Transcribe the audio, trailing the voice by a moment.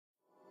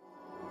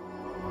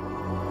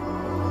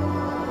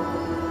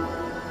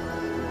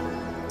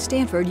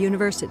Stanford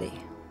University.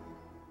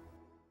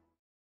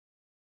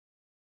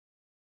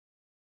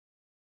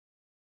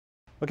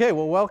 Okay,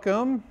 well,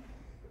 welcome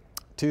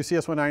to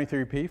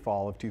CS193P,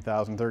 fall of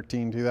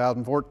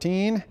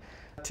 2013-2014.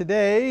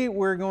 Today,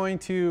 we're going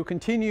to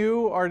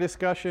continue our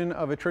discussion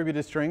of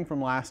attributed string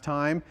from last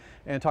time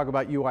and talk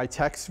about UI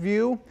text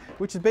view,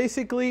 which is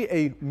basically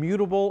a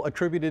mutable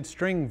attributed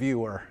string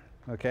viewer.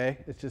 Okay,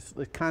 it's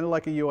kind of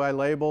like a UI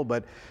label,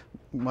 but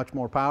much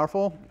more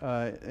powerful,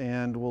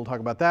 and we'll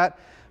talk about that.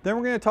 Then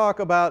we're going to talk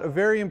about a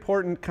very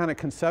important kind of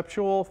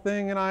conceptual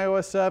thing in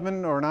iOS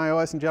 7, or in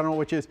iOS in general,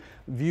 which is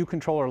view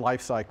controller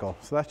lifecycle.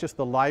 So that's just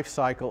the life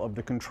cycle of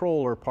the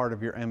controller part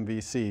of your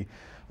MVC,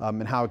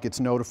 and how it gets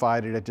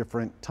notified at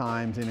different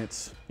times in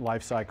its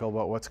life cycle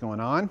about what's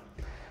going on.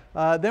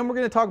 Then we're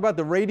going to talk about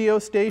the radio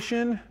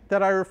station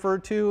that I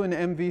referred to in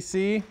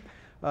MVC.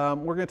 We're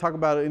going to talk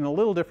about it in a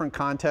little different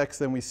context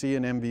than we see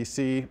in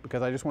MVC,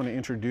 because I just want to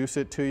introduce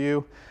it to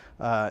you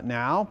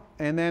now.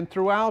 And then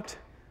throughout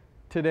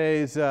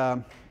today's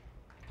things,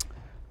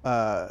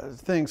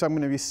 I'm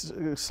going to be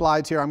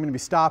slides here. I'm going to be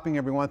stopping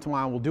every once in a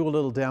while. We'll do a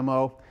little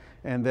demo,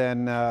 and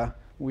then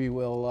we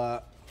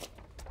will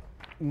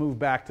move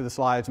back to the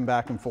slides and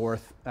back and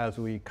forth as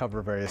we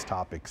cover various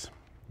topics.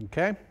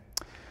 Okay?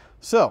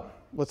 So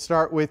let's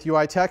start with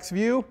UI text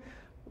view.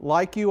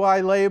 Like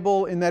UI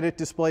label in that it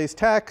displays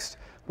text,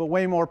 but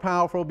way more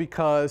powerful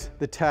because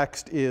the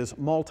text is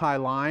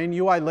multi-line.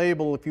 UI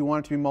label, if you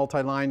want it to be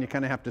multi-line, you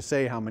kind of have to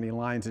say how many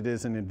lines it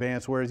is in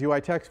advance, whereas UI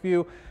text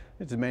view,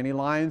 it's as many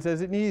lines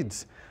as it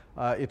needs.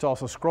 It's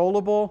also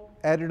scrollable,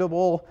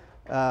 editable,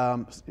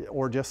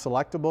 or just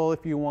selectable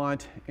if you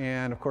want.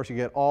 And of course, you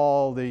get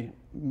all the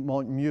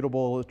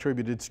mutable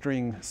attributed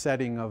string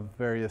setting of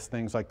various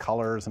things like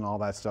colors and all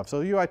that stuff. So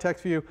UI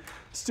text view,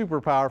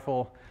 super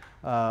powerful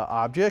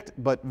object,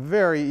 but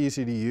very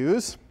easy to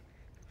use.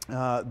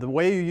 The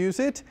way you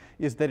use it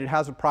is that it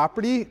has a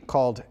property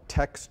called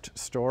text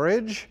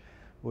storage,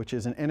 which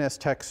is an NS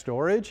text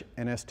storage.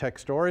 NS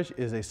text storage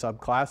is a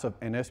subclass of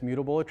NS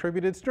mutable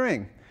attributed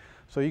string.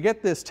 So you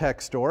get this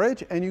text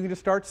storage, and you can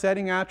just start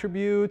setting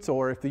attributes,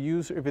 or if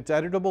it's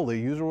editable, the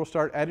user will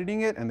start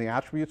editing it, and the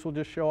attributes will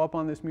just show up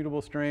on this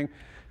mutable string.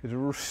 It's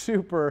a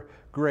super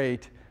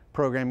great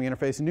programming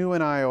interface, new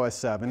in iOS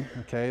 7.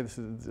 Okay, this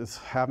is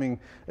having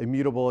a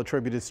mutable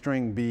attributed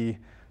string be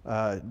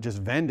just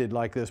vended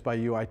like this by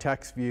UI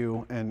text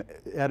view and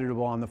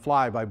editable on the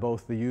fly by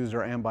both the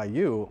user and by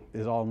you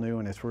is all new,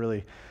 and it's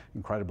really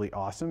incredibly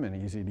awesome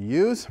and easy to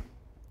use.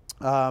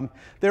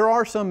 There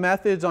are some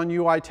methods on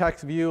UI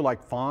text view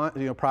like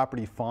font,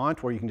 property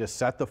font, where you can just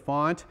set the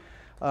font.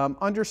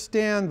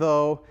 Understand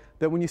though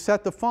that when you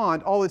set the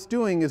font, all it's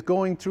doing is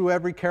going through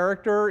every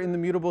character in the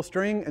mutable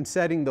string and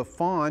setting the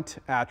font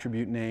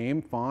attribute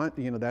name, font,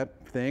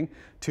 that thing,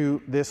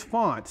 to this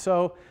font.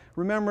 So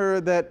remember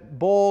that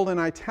bold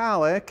and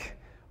italic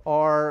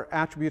are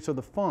attributes of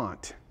the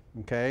font,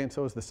 okay, and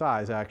so is the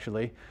size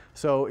actually.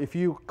 So if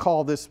you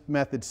call this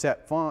method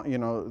set font,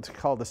 it's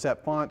called the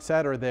set font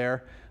setter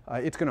there,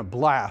 it's going to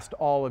blast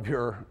all of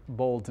your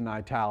bolds and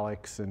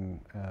italics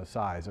and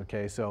size,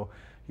 okay? So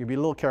you be a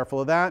little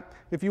careful of that.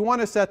 If you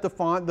want to set the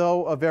font,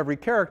 though, of every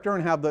character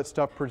and have that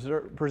stuff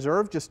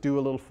preserved, just do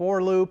a little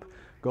for loop,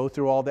 go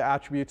through all the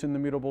attributes in the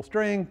mutable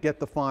string, get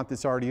the font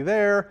that's already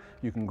there.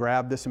 You can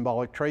grab the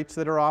symbolic traits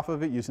that are off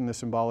of it using the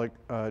symbolic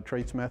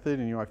traits method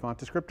in UI font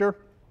descriptor,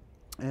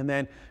 and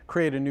then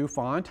create a new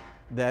font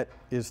that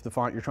is the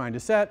font you're trying to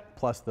set,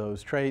 plus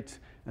those traits,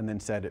 and then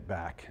set it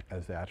back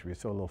as the attribute.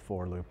 So a little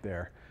for loop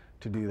there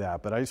to do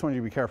that. But I just want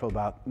you to be careful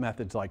about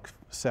methods like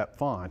set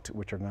font,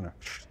 which are going to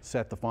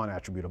set the font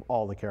attribute of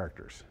all the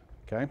characters.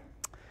 Okay?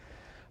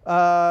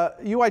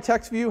 UI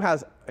text view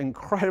has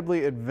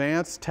incredibly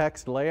advanced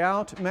text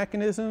layout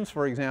mechanisms.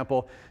 For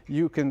example,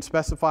 you can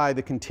specify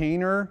the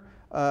container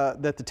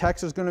that the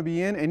text is going to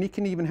be in, and you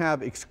can even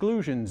have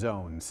exclusion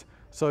zones.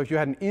 So if you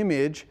had an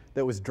image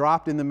that was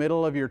dropped in the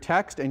middle of your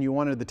text and you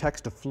wanted the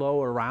text to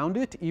flow around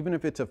it, even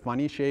if it's a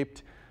funny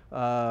shaped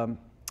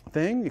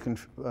thing, you can,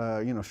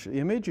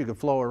 image, you can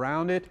flow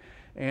around it,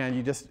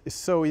 and it's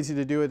so easy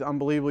to do it,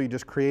 unbelievable. You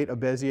just create a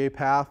Bezier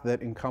path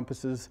that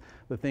encompasses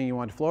the thing you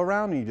want to flow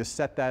around, and you just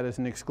set that as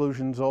an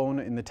exclusion zone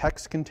in the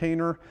text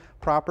container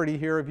property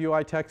here of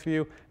UI text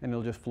view, and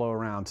it'll just flow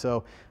around.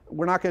 So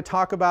we're not going to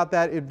talk about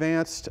that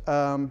advanced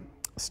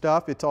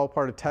stuff. It's all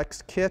part of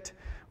TextKit,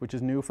 which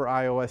is new for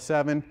iOS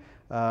 7.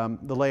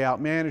 The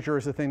layout manager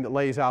is the thing that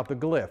lays out the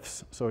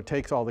glyphs. So it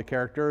takes all the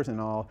characters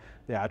and all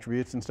the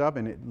attributes and stuff,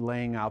 and it's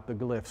laying out the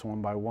glyphs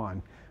one by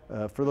one.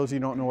 For those of you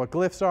who don't know what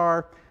glyphs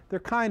are, they're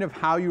kind of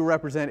how you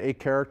represent a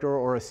character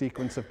or a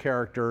sequence of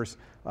characters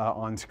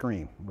on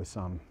screen with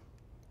some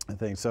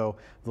things. So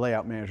the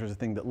layout manager is the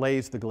thing that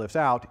lays the glyphs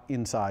out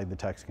inside the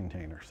text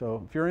container.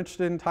 So if you're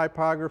interested in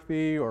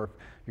typography, or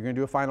you're going to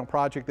do a final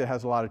project that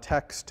has a lot of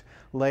text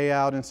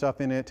layout and stuff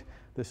in it,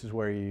 this is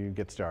where you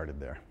get started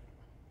there.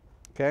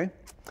 Okay?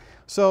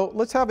 So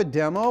let's have a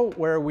demo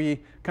where we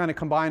kind of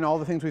combine all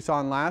the things we saw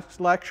in last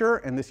lecture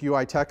and this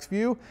UI text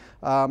view.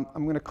 I'm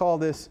going to call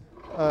this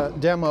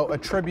demo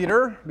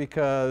attributor,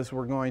 because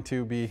we're going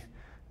to be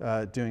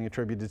doing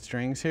attributed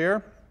strings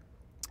here.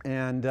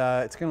 And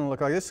it's going to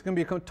look like this. It's going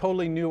to be a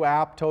totally new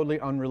app, totally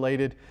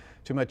unrelated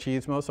to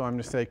Machismo. So I'm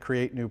going to say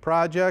create new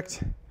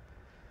project.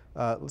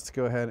 Let's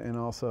go ahead and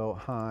also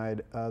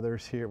hide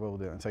others here. We'll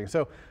do it in a second.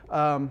 So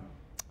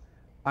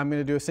I'm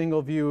going to do a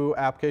single view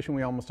application.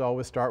 We almost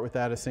always start with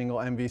that, a single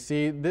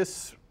MVC.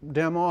 This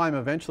demo I'm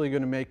eventually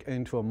going to make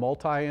into a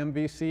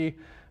multi-MVC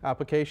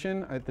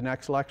application at the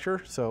next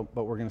lecture. So,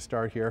 but we're going to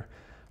start here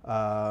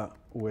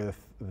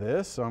with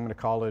this. So I'm going to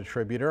call it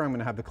attributor. I'm going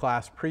to have the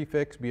class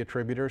prefix be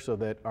attributor so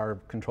that our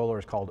controller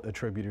is called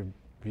attributed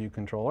view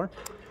controller.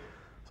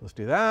 So let's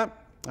do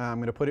that. I'm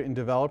going to put it in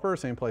developer,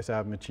 same place I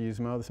have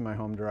Machismo. This is my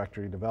home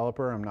directory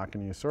developer. I'm not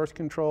going to use source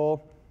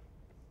control.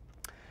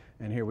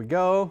 And here we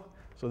go.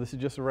 So this is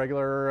just a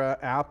regular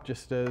app,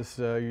 just as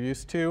you're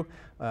used to.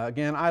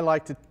 Again, I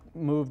like to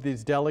move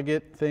these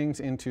delegate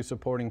things into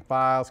supporting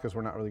files because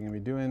we're not really going to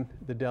be doing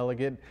the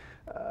delegate.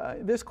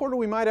 This quarter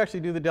we might actually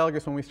do the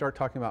delegates when we start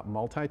talking about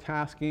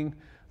multitasking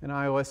in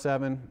iOS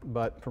 7,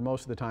 but for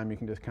most of the time you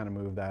can just kind of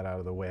move that out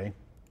of the way.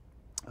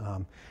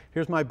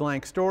 Here's my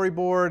blank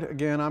storyboard.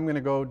 Again, I'm going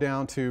to go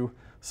down to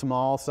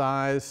small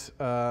size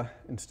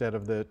instead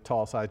of the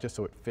tall size just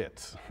so it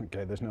fits.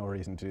 Okay, there's no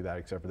reason to do that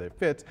except for that it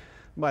fits.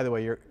 By the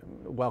way, you're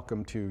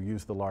welcome to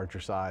use the larger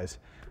size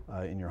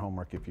in your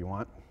homework if you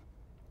want.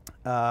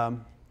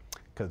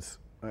 Because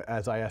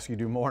as I ask you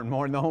to do more and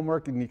more in the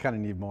homework, and you kind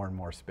of need more and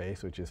more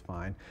space, which is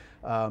fine.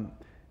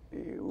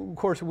 Of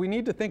course, we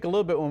need to think a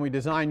little bit when we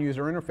design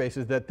user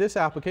interfaces that this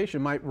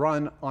application might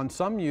run on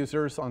some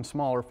users on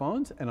smaller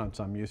phones and on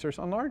some users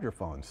on larger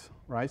phones,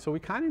 right? So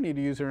we kind of need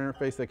a user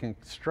interface that can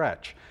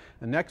stretch.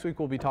 And next week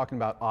we'll be talking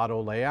about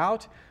auto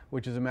layout,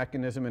 which is a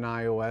mechanism in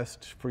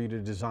iOS for you to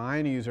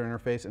design a user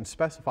interface and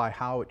specify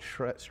how it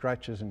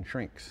stretches and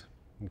shrinks,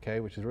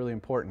 okay, which is really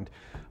important.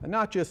 And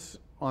not just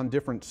on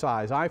different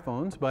size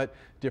iPhones, but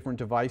different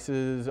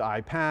devices,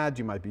 iPads,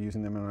 you might be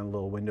using them in a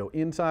little window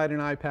inside an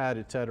iPad,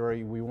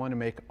 etc. We want to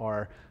make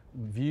our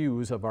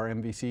views of our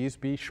MVCs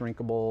be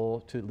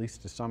shrinkable to at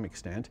least to some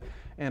extent.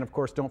 And of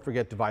course, don't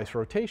forget device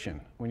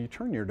rotation. When you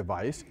turn your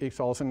device, it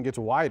all of a sudden gets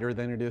wider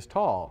than it is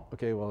tall.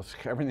 Okay, well,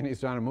 everything needs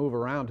to move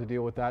around to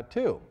deal with that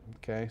too.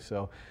 Okay,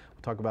 so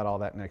we'll talk about all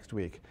that next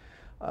week.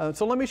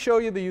 So let me show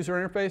you the user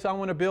interface I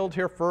want to build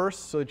here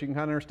first so that you can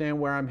kind of understand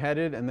where I'm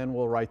headed, and then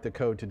we'll write the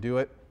code to do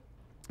it.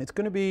 It's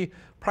going to be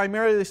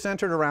primarily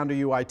centered around a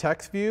UI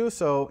text view.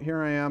 So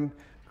here I am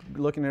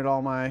looking at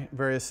all my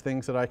various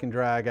things that I can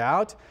drag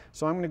out.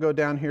 So I'm going to go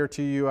down here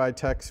to UI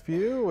text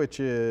view, which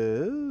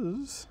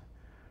is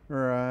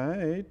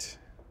right.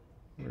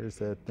 Where's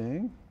that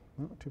thing?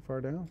 Oh, too far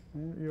down.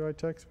 UI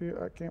text view.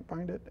 I can't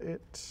find it.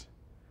 It's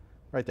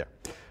right there.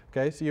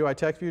 Okay, so UI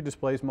text view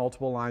displays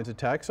multiple lines of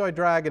text. So I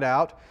drag it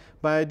out.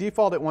 By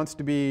default, it wants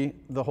to be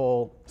the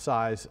whole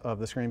size of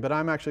the screen, but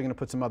I'm actually going to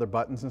put some other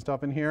buttons and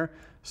stuff in here.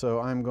 So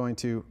I'm going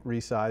to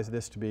resize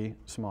this to be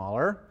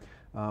smaller.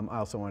 I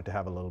also want it to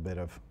have a little bit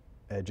of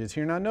edges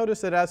here. Now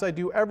notice that as I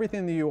do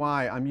everything in the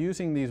UI, I'm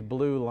using these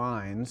blue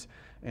lines,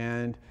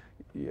 and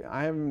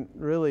I haven't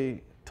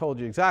really told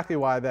you exactly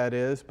why that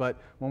is,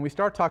 but when we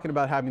start talking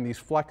about having these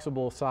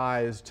flexible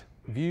sized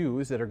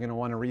views that are going to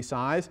want to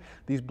resize,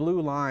 these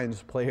blue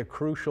lines play a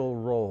crucial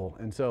role.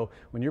 And so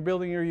when you're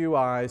building your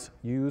UIs,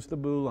 use the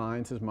blue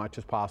lines as much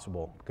as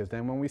possible, because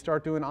then when we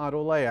start doing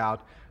auto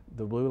layout,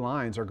 the blue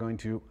lines are going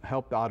to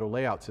help the auto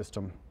layout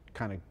system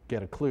kind of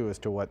get a clue as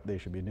to what they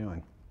should be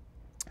doing.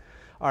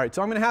 All right,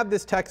 so I'm going to have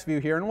this text view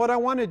here, and what I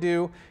want to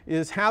do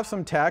is have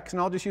some text,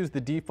 and I'll just use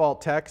the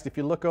default text. If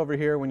you look over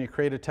here, when you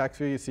create a text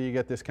view, you see you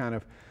get this kind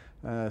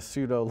of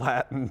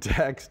pseudo-Latin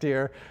text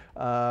here.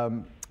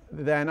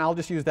 Then I'll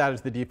just use that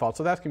as the default.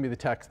 So that's going to be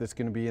the text that's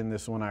going to be in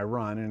this when I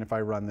run. And if I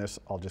run this,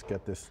 I'll just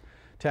get this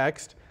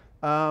text.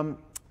 But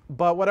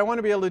what I want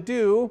to be able to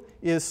do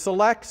is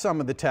select some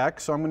of the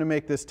text. So I'm going to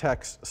make this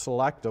text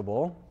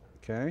selectable.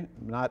 Okay,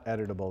 not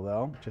editable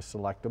though, just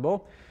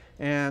selectable.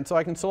 And so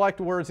I can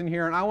select words in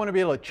here, and I want to be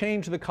able to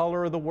change the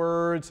color of the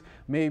words,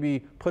 maybe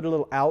put a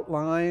little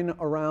outline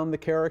around the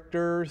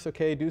characters,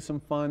 okay, do some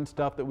fun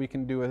stuff that we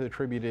can do with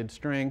attributed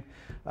string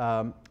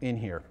in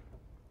here.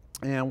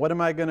 And what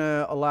am I going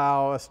to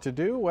allow us to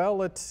do? Well,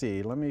 let's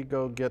see. Let me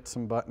go get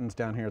some buttons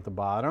down here at the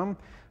bottom.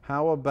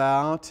 How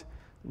about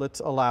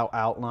let's allow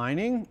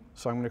outlining.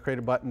 So I'm going to create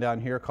a button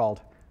down here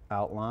called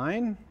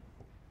outline.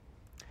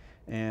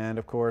 And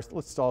of course,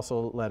 let's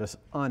also let us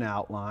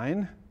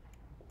unoutline.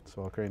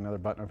 So I'll create another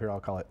button over here. I'll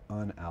call it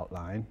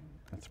unoutline.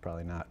 That's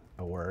probably not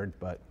a word,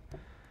 but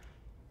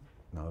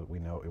no, we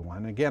know what we want.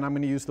 And again, I'm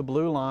going to use the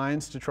blue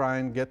lines to try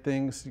and get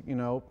things, you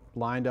know,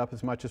 lined up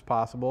as much as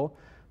possible.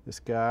 This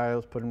guy,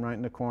 let's put him right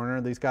in the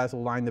corner. These guys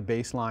will line the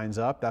baselines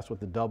up. That's what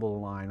the double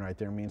line right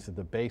there means, that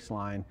the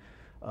baseline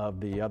of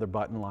the other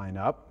button line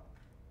up.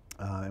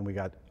 And we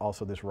got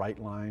also this right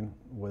line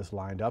was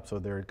lined up, so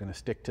they're going to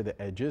stick to the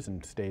edges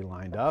and stay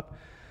lined up.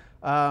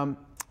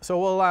 So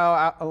we'll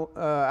allow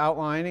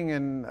outlining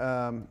and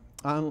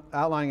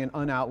outlining and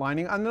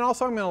unoutlining. And then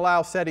also I'm going to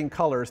allow setting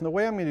colors. And the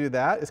way I'm going to do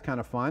that is kind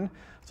of fun.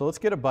 So let's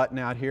get a button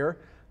out here.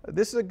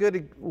 this is a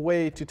good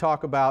way to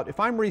talk about, if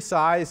I'm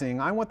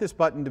resizing, I want this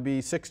button to be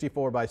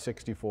 64 by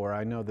 64.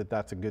 I know that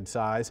that's a good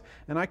size.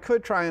 And I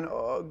could try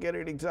and get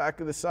it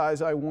exactly the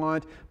size I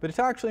want, but it's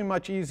actually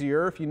much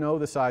easier, if you know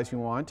the size you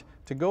want,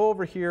 to go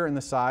over here in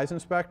the size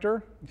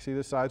inspector. You see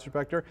the size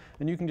inspector?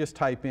 And you can just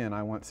type in,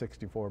 I want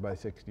 64 by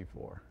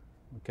 64.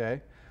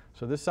 Okay?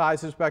 So this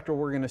size inspector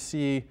we're going to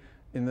see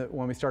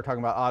when we start talking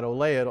about auto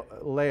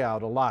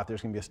layout a lot.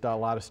 There's going to be a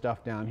lot of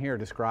stuff down here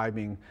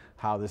describing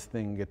how this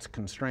thing gets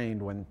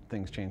constrained when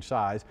things change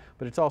size,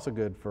 but it's also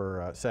good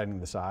for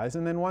setting the size.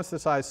 And then once the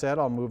size set,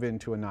 I'll move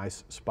into a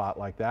nice spot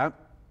like that.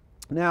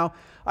 Now,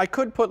 I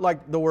could put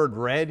like the word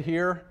red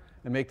here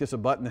and make this a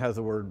button that has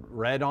the word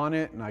red on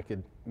it, and I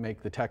could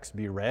make the text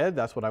be red.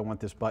 That's what I want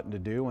this button to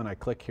do. When I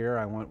click here,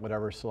 I want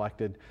whatever's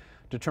selected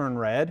to turn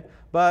red.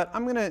 But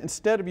I'm going to,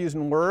 instead of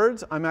using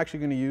words, I'm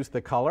actually going to use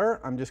the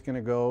color. I'm just going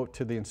to go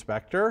to the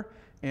inspector.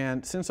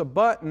 And since a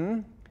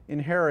button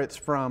inherits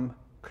from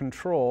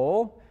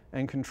control,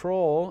 and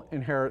control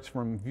inherits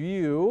from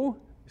view,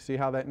 see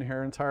how that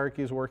inheritance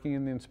hierarchy is working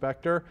in the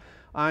inspector,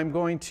 I'm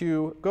going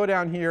to go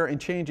down here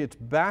and change its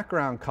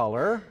background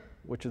color,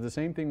 which is the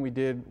same thing we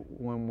did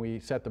when we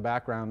set the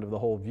background of the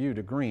whole view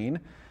to green.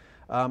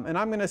 And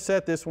I'm going to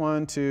set this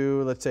one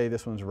to, let's say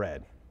this one's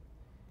red.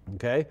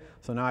 Okay,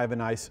 so now I have a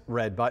nice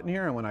red button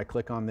here, and when I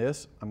click on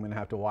this, I'm going to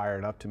have to wire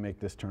it up to make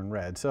this turn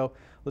red. So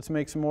let's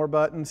make some more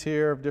buttons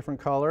here of different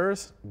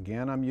colors.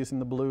 Again, I'm using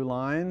the blue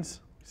lines.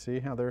 See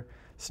how they're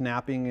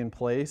snapping in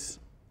place?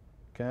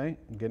 Okay,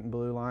 I'm getting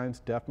blue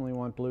lines. Definitely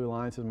want blue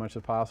lines as much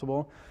as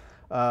possible.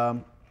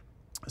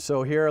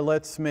 So here,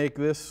 let's make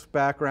this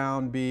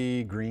background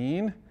be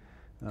green.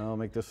 I'll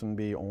make this one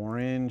be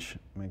orange.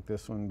 Make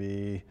this one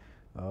be,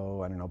 I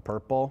don't know,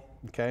 purple.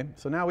 Okay,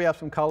 so now we have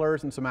some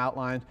colors and some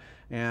outlines,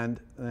 and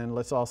then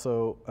let's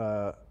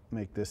also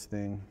make this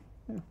thing,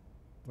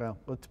 well,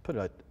 let's put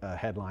a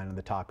headline on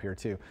the top here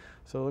too.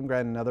 So let me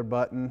grab another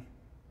button.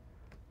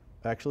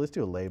 Actually, let's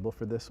do a label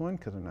for this one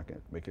because I'm not going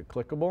to make it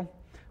clickable.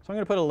 So I'm going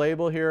to put a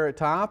label here at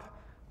top.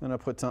 I'm going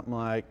to put something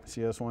like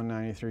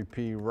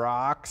CS193P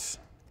rocks.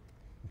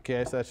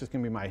 Okay, so that's just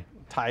going to be my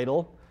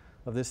title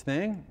of this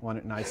thing. Want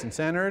it nice and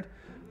centered.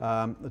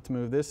 Let's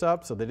move this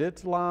up so that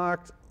it's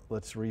locked.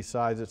 Let's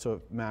resize it so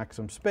it makes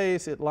some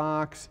space, it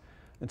locks.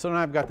 And so now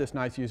I've got this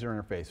nice user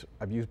interface.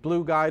 I've used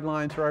blue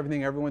guidelines for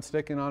everything. Everyone's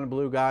sticking on a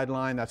blue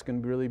guideline. That's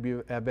going to really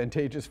be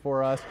advantageous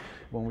for us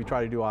when we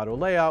try to do auto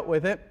layout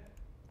with it.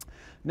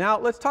 Now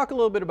let's talk a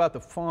little bit about the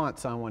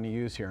fonts I want to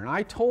use here. And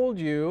I told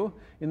you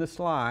in the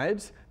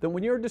slides that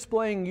when you're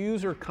displaying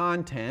user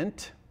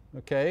content,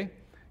 okay,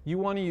 you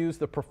want to use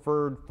the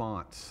preferred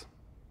fonts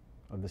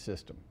of the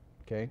system.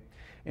 Okay?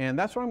 And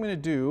that's what I'm going to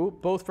do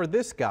both for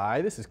this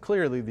guy. This is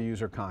clearly the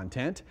user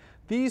content.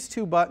 These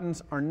two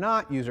buttons are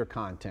not user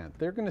content.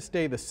 They're going to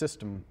stay the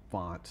system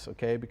fonts,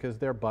 okay, because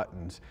they're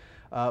buttons.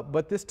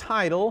 But this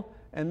title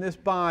and this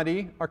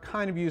body are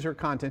kind of user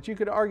content. You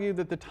could argue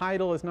that the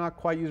title is not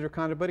quite user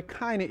content, but it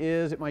kind of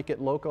is. It might get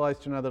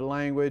localized to another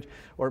language,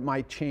 or it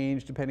might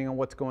change depending on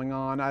what's going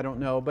on. I don't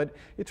know, but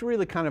it's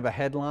really kind of a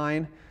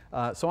headline.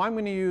 So I'm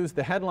going to use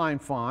the headline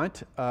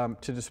font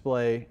to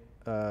display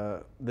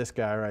this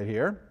guy right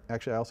here.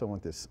 Actually, I also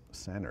want this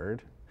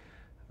centered.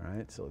 All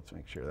right, so let's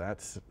make sure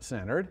that's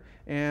centered.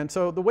 And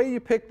so the way you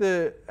pick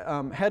the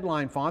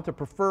headline font, the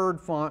preferred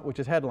font, which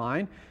is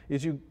headline,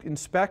 is you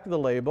inspect the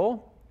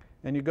label,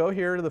 and you go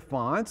here to the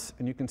fonts,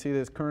 and you can see that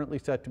it's currently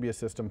set to be a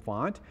system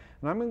font.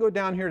 And I'm going to go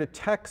down here to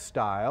text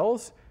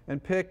styles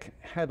and pick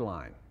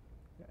headline.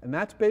 And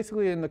that's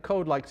basically in the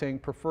code like saying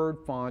preferred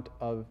font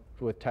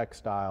with text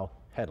style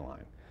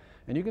headline.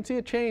 And you can see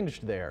it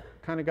changed there.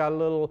 Kind of got a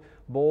little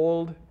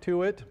bold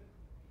to it.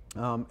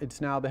 It's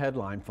now the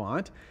headline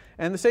font.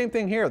 And the same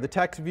thing here, the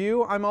text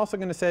view, I'm also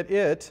going to set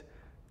it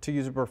to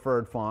use a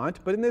preferred font.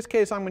 But in this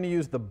case, I'm going to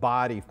use the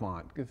body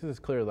font, because this is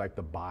clearly like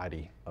the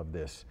body of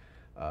this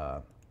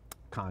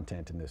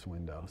content in this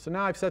window. So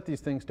now I've set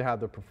these things to have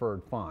the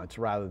preferred fonts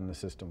rather than the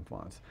system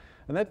fonts.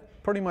 And that's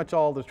pretty much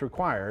all that's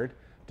required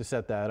to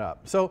set that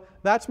up. So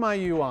that's my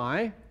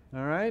UI.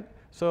 All right.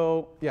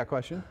 So yeah,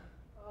 question?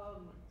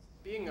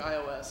 Being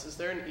iOS, is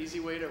there an easy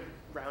way to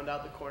round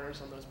out the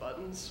corners on those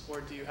buttons,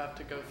 or do you have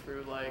to go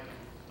through like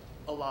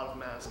a lot of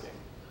masking?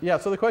 Yeah,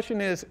 so the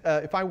question is,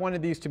 if I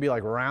wanted these to be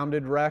like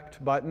rounded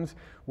rect buttons,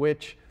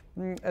 which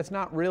it's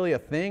not really a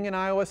thing in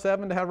iOS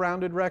 7 to have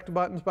rounded rect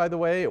buttons, by the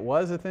way. It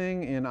was a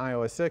thing in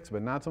iOS 6,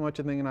 but not so much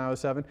a thing in iOS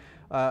 7.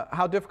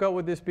 How difficult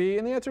would this be?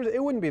 And the answer is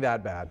it wouldn't be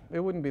that bad. It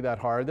wouldn't be that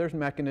hard. There's a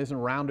mechanism.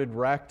 Rounded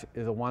rect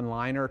is a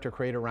one-liner to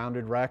create a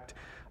rounded rect.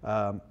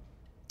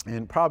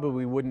 And probably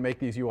we wouldn't make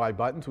these UI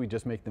buttons, we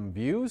just make them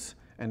views,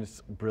 and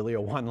it's really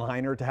a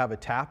one-liner to have a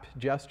tap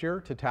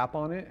gesture to tap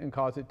on it and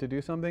cause it to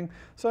do something.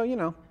 So, you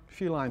know, a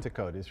few lines of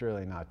code is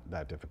really not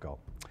that difficult.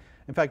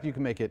 In fact, you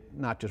can make it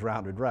not just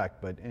rounded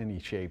rect, but any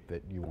shape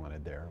that you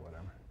wanted there or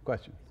whatever.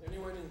 Question? Is there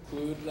any way to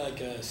include like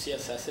a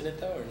CSS in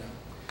it though, or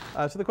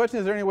no? So the question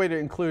is there any way to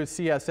include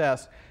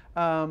CSS?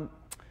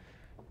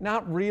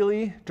 Not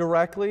really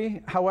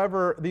directly.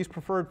 However, these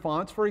preferred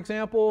fonts, for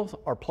example,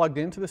 are plugged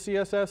into the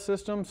CSS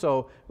system.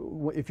 So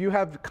if you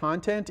have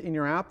content in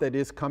your app that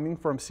is coming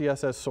from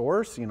CSS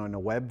source, you know, in a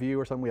web view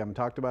or something, we haven't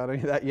talked about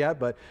any of that yet,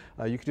 but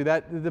you can do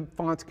that. The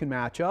fonts can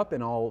match up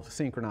and all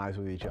synchronize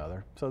with each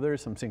other. So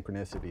there's some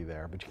synchronicity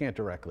there, but you can't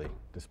directly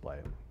display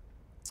it.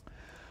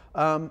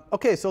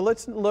 Okay, so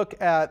let's look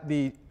at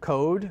the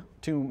code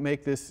to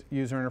make this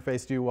user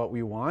interface do what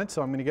we want.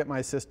 So I'm going to get my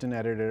assistant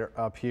editor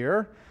up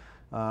here.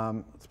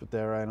 Let's put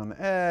that right on the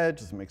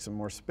edge. Let's make some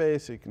more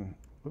space so you can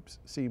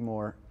see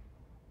more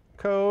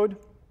code.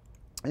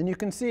 And you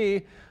can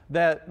see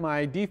that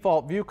my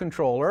default view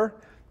controller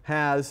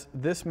has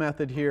this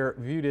method here,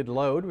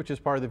 viewDidLoad, which is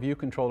part of the view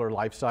controller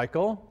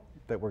lifecycle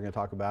that we're going to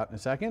talk about in a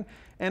second,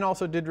 and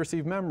also did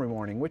receive memory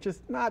warning, which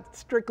is not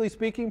strictly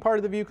speaking part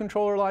of the view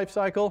controller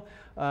lifecycle,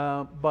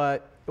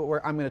 but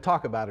I'm going to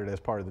talk about it as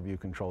part of the view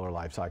controller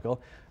lifecycle.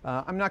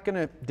 I'm not going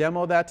to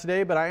demo that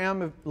today, but I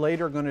am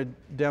later going to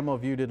demo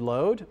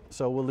viewDidLoad,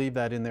 so we'll leave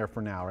that in there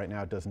for now. Right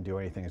now it doesn't do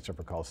anything except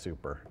for call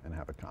super and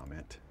have a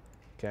comment.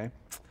 Okay.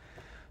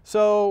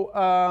 So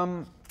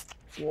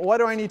what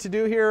do I need to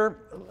do here?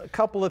 A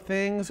couple of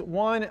things.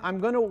 One, I'm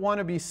going to want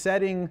to be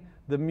setting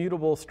the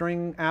mutable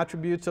string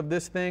attributes of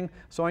this thing,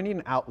 so I need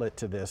an outlet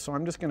to this. So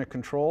I'm just going to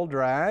control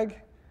drag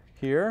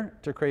here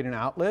to create an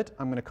outlet.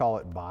 I'm going to call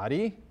it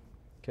body,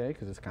 okay,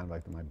 because it's kind of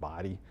like my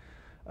body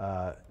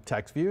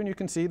text view. And you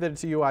can see that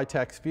it's a UI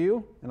text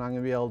view, and I'm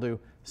going to be able to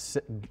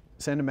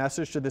send a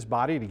message to this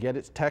body to get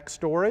its text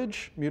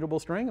storage, mutable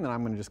string, and then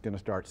I'm just going to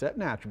start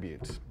setting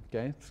attributes.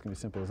 Okay, it's going to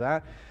be simple as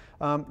that.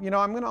 You know,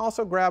 I'm going to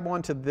also grab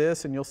one to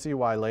this, and you'll see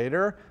why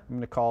later. I'm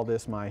going to call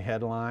this my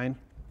headline.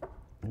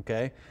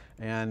 Okay,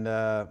 and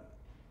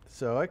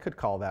so I could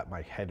call that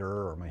my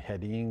header or my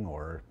heading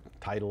or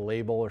title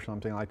label or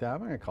something like that. I'm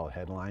going to call it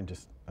headline,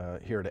 just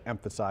here to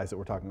emphasize that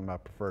we're talking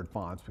about preferred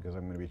fonts, because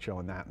I'm going to be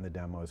showing that in the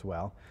demo as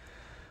well.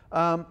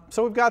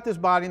 So we've got this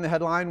body in the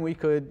headline. We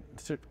could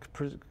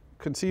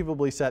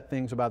conceivably set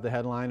things about the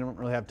headline. I don't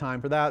really have time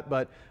for that,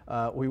 but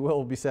we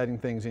will be setting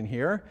things in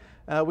here.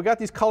 We got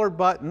these colored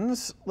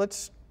buttons.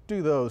 Let's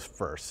do those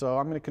first. So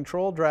I'm going to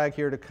control drag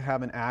here to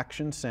have an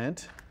action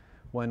sent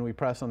when we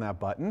press on that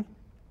button.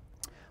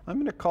 I'm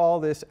going to call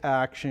this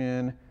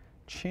action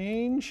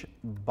change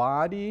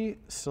body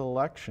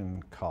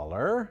selection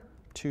color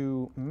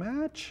to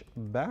match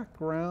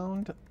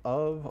background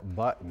of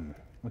button.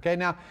 Okay,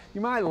 now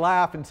you might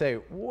laugh and say,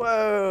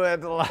 whoa,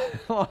 that's a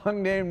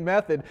long named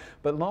method,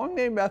 but long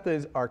named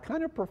methods are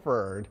kind of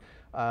preferred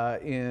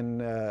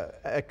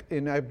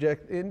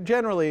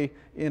generally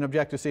in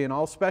Objective-C and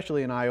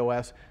especially in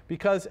iOS,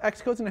 because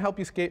Xcode's going to help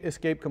you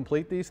escape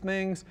complete these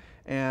things.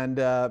 And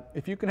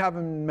if you can have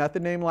a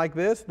method name like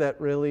this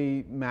that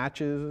really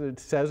matches, it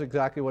says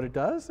exactly what it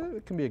does,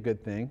 it can be a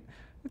good thing.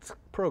 It's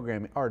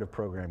art of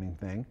programming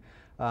thing.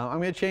 I'm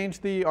going to change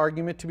the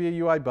argument to be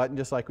a UI button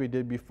just like we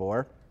did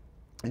before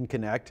and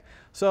connect.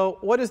 So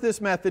what does this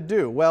method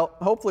do? Well,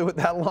 hopefully with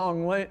that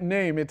long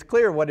name, it's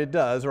clear what it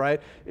does, right?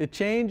 It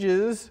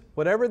changes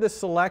whatever the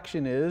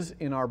selection is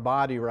in our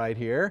body right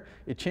here.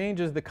 It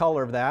changes the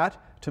color of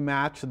that to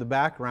match the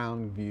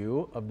background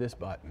view of this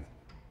button.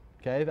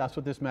 Okay, that's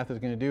what this method is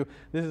going to do.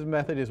 This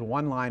method is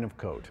one line of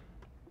code.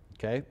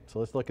 Okay, so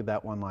let's look at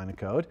that one line of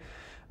code.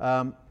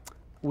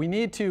 We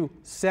need to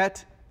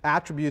set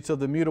attributes of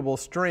the mutable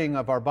string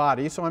of our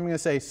body. So I'm going to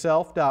say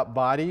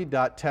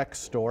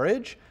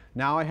self.body.textStorage.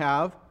 Now I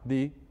have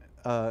the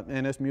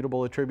NS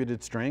mutable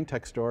attributed string.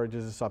 Text storage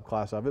is a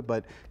subclass of it,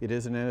 but it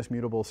is an NS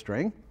mutable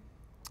string.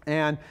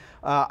 And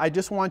I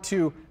just want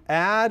to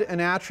add an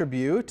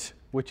attribute,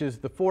 which is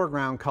the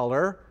foreground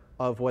color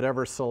of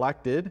whatever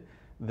selected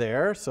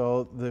there.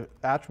 So the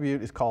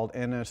attribute is called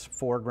NS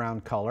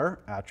foreground color,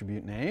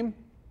 attribute name.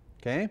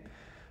 Okay.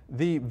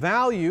 The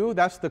value,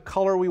 that's the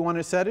color we want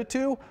to set it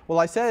to. Well,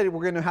 I said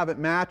we're going to have it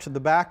match the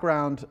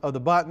background of the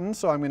button,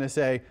 so I'm going to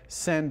say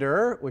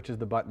sender, which is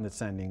the button that's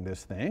sending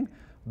this thing,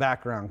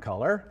 background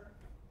color.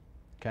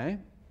 Okay.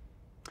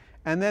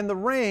 And then the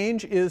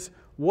range is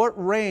what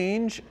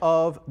range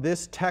of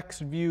this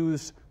text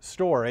view's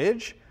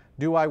storage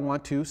do I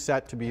want to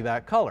set to be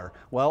that color?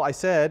 Well, I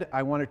said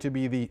I want it to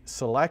be the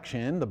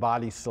selection, the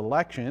body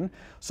selection.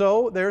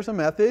 So there's a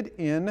method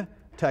in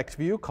text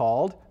view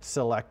called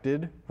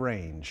selected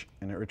range,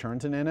 and it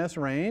returns an NS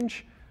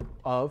range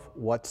of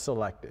what's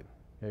selected,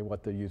 okay,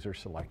 what the user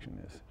selection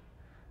is.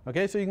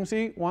 Okay, so you can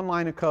see one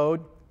line of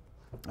code,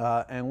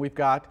 and we've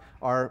got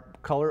our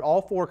color,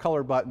 all four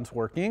color buttons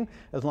working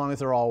as long as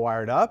they're all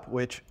wired up,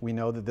 which we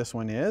know that this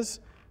one is,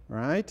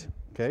 right?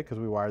 Okay, because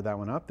we wired that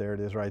one up. There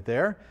it is right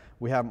there.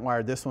 We haven't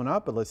wired this one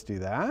up, but let's do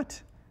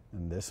that,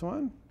 and this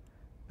one,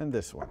 and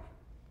this one.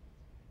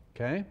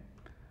 Okay.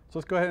 So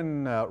let's go ahead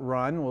and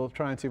run. We'll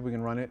try and see if we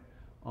can run it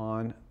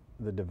on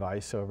the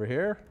device over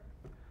here.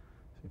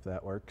 See if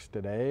that works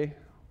today.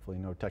 Hopefully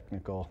no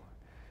technical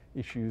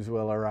issues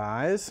will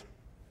arise.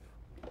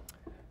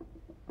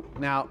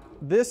 Now,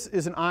 this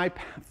is an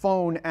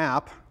iPhone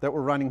app that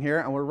we're running here,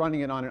 and we're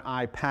running it on an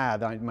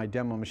iPad. My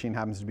demo machine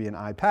happens to be an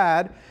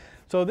iPad.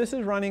 So this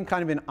is running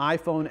kind of in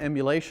iPhone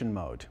emulation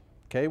mode,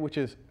 okay, which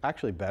is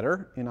actually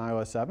better in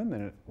iOS 7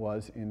 than it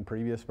was in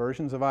previous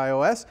versions of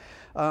iOS.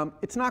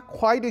 It's not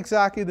quite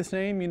exactly the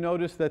same. You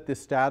notice that the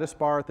status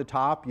bar at the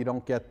top, you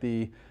don't get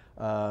the,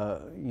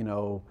 you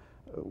know,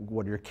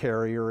 what your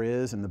carrier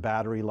is and the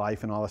battery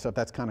life and all that stuff.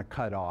 That's kind of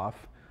cut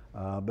off,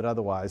 but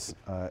otherwise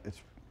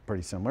it's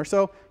pretty similar.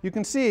 So you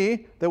can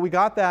see that we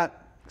got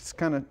that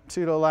kind of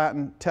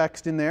pseudo-Latin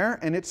text in there,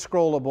 and it's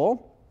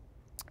scrollable,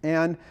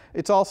 and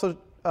it's also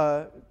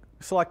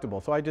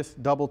selectable. So I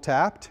just double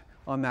tapped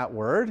on that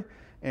word,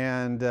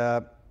 and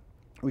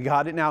we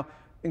got it. Now,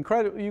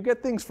 incredible, you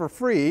get things for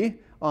free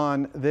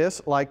on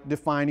this, like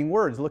defining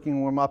words,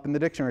 looking them up in the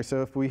dictionary.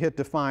 So if we hit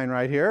define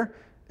right here,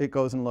 it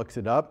goes and looks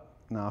it up.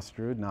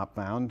 Nostrud, not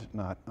found,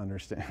 not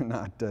understand,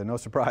 not no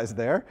surprise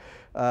there.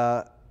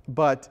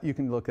 But you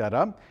can look that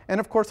up. And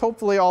of course,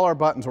 hopefully all our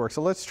buttons work.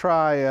 So let's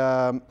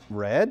try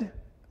red.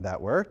 That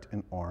worked.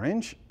 And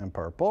orange and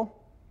purple.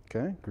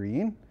 Okay,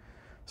 green.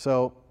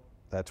 So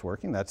that's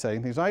working. That's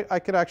setting things. I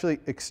could actually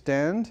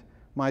extend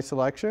my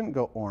selection,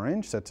 go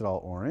orange, sets it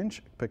all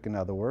orange. Pick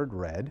another word,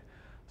 red.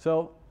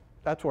 So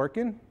that's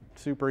working.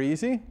 Super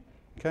easy.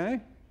 Okay.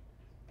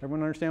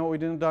 Everyone understand what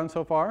we've done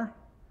so far?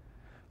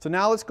 So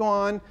now let's go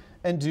on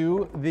and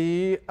do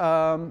the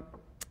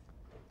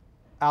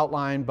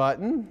outline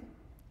button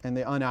and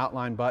the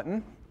unoutline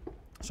button.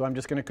 So I'm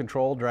just going to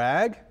control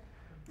drag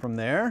from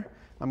there.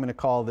 I'm going to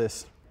call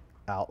this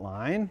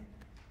outline.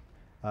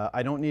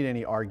 I don't need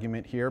any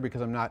argument here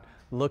because I'm not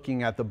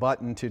looking at the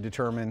button to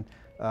determine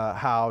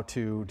how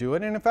to do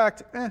it. And in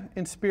fact,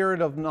 in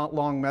spirit of not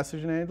long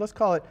messaging, let's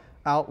call it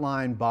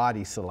outline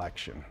body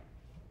selection.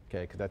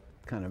 Okay, because that's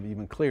kind of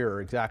even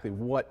clearer exactly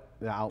what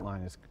the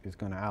outline is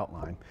going to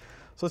outline.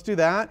 So let's do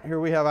that. Here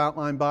we have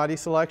outline body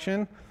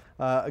selection.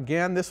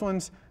 Again, this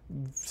one's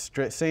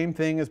same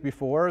thing as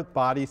before,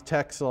 body's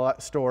text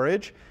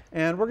storage.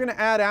 And we're going to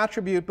add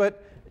attribute,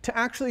 but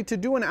to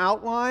do an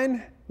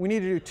outline, we need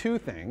to do two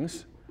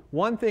things.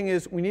 One thing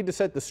is we need to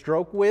set the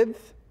stroke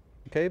width.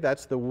 Okay,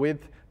 that's the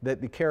width that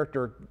the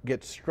character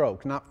gets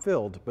stroked, not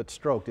filled, but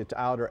stroked, its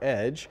outer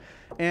edge.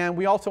 And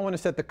we also want to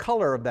set the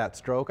color of that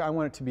stroke. I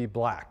want it to be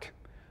black.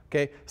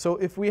 Okay, so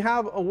if we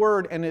have a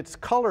word and its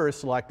color is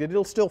selected,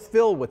 it'll still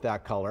fill with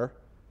that color.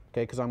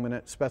 Okay, because I'm going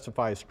to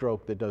specify a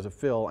stroke that does a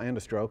fill and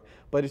a stroke,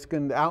 but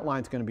the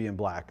outline's going to be in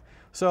black.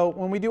 So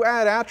when we do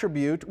add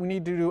attribute, we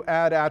need to do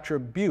add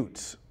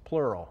attributes,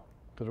 plural,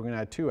 because we're going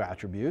to add two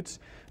attributes.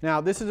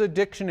 Now this is a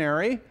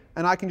dictionary,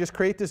 and I can just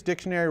create this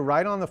dictionary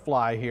right on the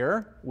fly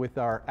here with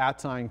our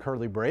 @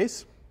 curly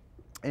brace.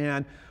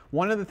 And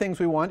one of the things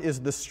we want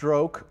is the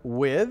stroke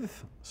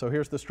width. So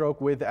here's the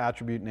stroke width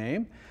attribute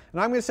name.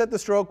 And I'm going to set the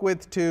stroke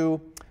width to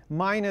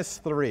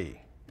 -3.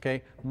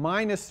 Okay,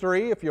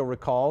 -3, if you'll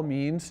recall,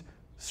 means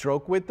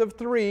stroke width of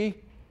 3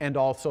 and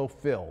also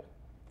fill.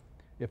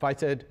 If I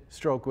said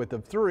stroke width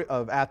of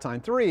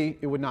 @3,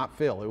 it would not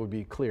fill. It would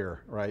be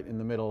clear, right? In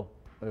the middle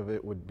of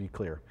it would be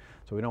clear.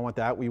 So we don't want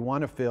that. We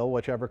want to fill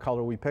whichever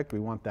color we picked. We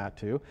want that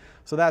too.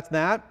 So that's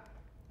that.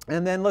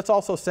 And then let's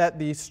also set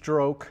the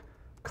stroke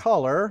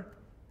color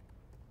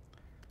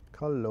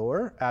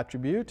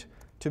attribute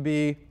to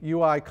be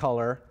UI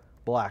color,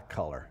 black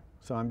color.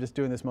 So I'm just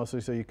doing this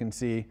mostly so you can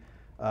see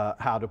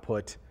how to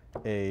put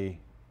an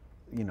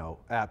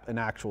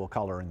actual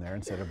color in there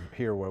instead of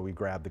here where we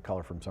grab the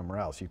color from somewhere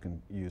else. You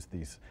can use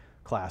these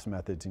class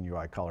methods in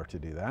UI color to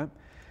do that.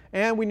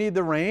 And we need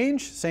the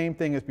range, same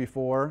thing as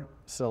before,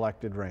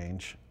 selected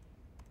range.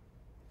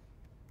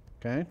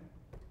 Okay.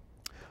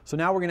 So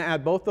now we're going to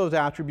add both those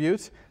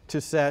attributes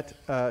to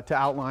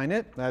outline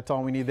it. That's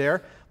all we need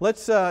there.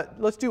 Let's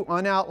do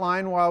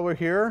unoutline while we're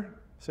here.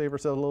 Save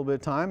ourselves a little bit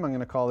of time. I'm going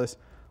to call this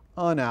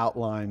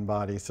unoutline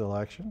body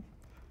selection.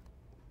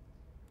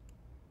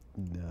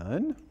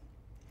 Done.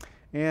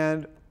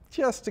 And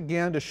just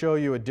again to show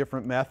you a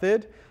different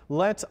method,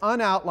 let's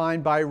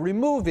unoutline by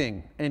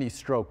removing any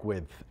stroke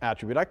width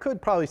attribute. I could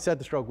probably set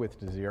the stroke width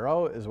to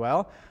 0 as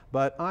well,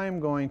 but I'm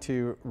going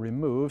to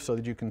remove so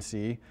that you can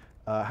see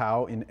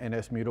how in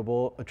NS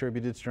mutable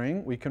attributed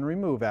string we can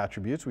remove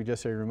attributes. We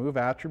just say remove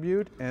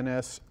attribute,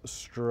 NS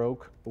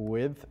stroke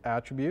width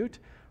attribute,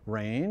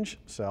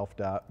 range,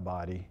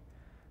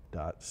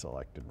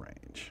 self.body.selected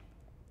range.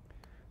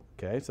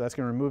 Okay, so that's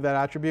going to remove that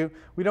attribute.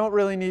 We don't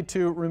really need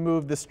to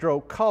remove the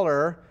stroke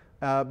color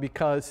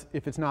because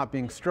if it's not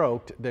being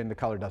stroked, then the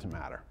color doesn't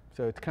matter.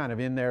 So it's kind of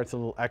in there. It's a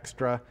little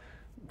extra,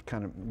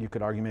 kind of, you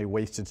could argue maybe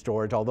wasted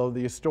storage, although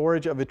the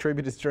storage of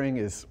attributed string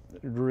is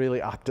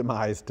really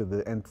optimized to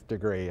the nth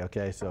degree.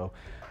 Okay, so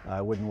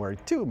I wouldn't worry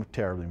too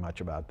terribly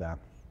much about that.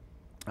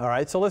 All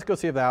right, so let's go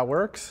see if that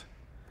works.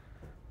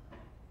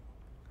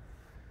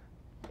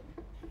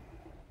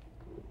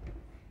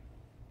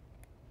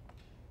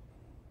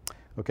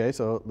 Okay,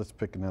 so let's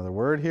pick another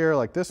word here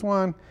like this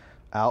one.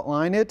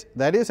 Outline it.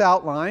 That is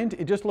outlined.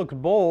 It just looks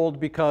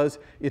bold because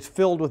it's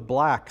filled with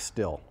black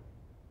still.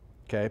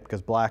 Okay,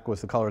 because black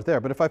was the color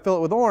there. But if I fill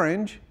it with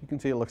orange, you can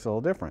see it looks a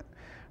little different,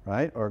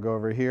 right? Or go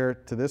over here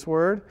to this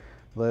word.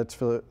 Let's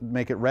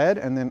make it red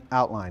and then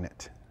outline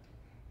it.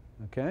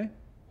 Okay?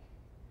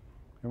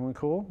 Everyone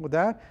cool with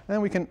that? And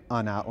then we can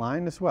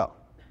unoutline as well.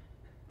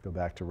 Go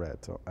back to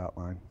red, so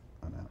outline,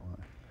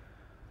 unoutline.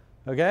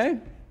 Okay?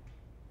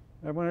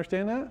 Everyone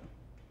understand that?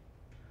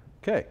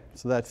 Okay,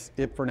 so that's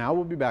it for now.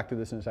 We'll be back to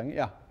this in a second.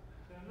 Yeah?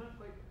 So I'm not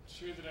quite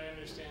sure that I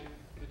understand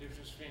the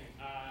difference between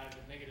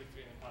the negative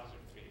 3 and the positive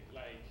 3.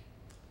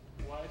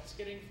 Like, what's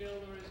getting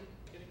filled or isn't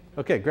getting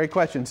filled? Okay, great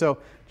question. So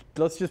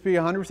let's just be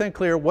 100%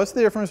 clear. What's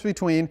the difference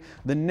between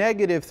the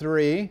negative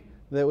 3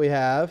 that we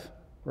have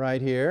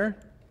right here,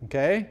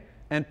 okay,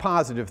 and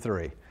positive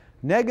 3?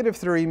 Negative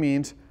 3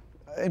 means,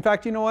 in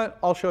fact, you know what?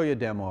 I'll show you a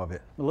demo of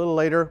it. A little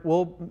later,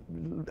 we'll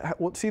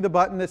see the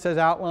button that says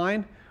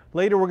outline.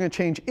 Later, we're going to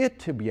change it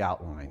to be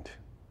outlined,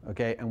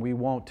 okay, and we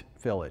won't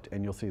fill it,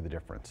 and you'll see the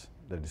difference,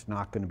 that it's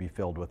not going to be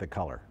filled with a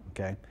color,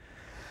 okay?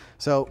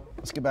 So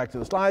let's get back to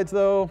the slides,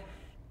 though.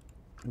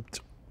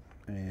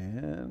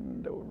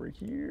 And over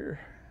here.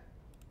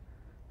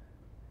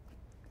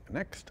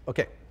 Next.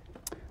 Okay.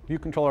 View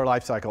controller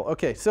lifecycle.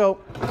 Okay,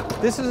 so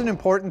this is an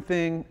important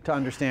thing to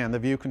understand, the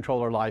view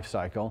controller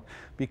lifecycle,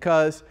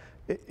 because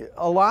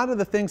a lot of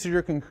the things that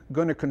you're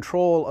going to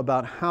control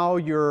about how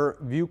your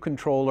view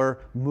controller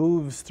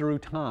moves through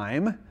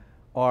time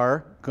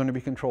are going to be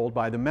controlled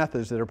by the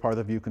methods that are part of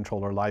the view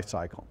controller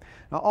lifecycle.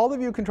 Now, all the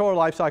view controller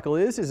lifecycle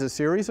is a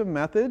series of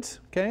methods,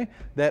 okay,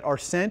 that are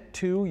sent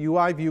to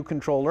UI view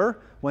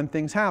controller when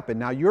things happen.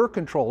 Now, your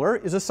controller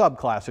is a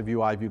subclass of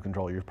UI view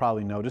controller. You've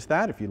probably noticed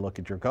that. If you look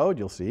at your code,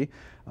 you'll see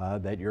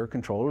that your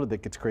controller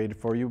that gets created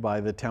for you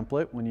by the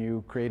template when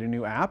you create a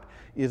new app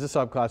is a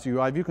subclass of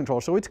UI view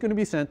controller. So it's going to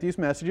be sent these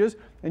messages,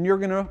 and you're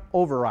going to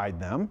override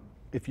them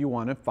if you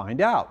want to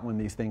find out when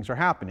these things are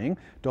happening.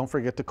 Don't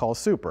forget to call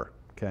super.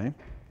 Okay.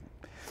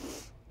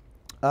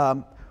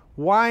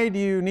 Why do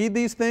you need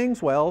these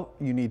things? Well,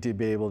 you need to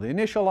be able to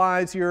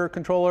initialize your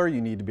controller. You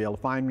need to be able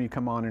to find when you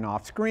come on and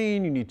off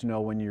screen. You need to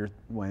know when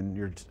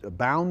your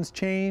bounds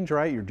change,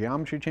 right? Your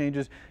geometry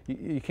changes.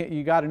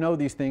 You got to know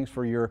these things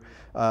for your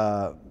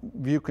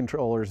view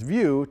controller's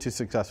view to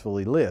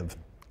successfully live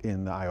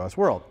in the iOS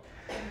world.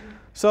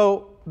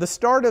 So the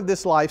start of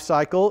this life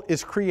cycle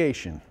is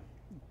creation.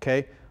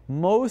 Okay.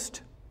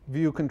 Most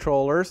view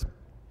controllers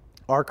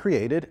are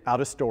created out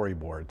of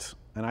storyboards.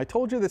 And I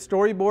told you that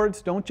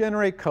storyboards don't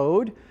generate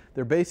code.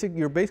 You're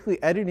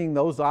basically editing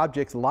those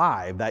objects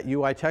live. That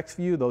UI text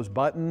view, those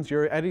buttons,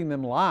 you're editing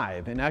them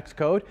live in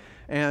Xcode.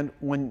 And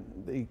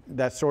when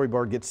that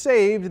storyboard gets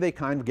saved, they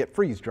kind of get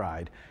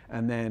freeze-dried.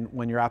 And then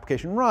when your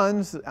application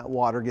runs,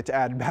 water gets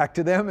added back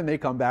to them and they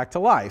come back to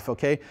life,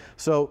 okay?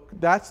 So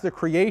that's the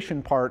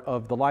creation part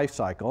of the life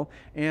cycle.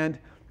 And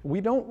we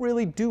don't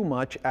really do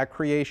much at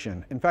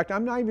creation. In fact,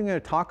 I'm not even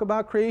going to talk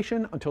about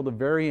creation until the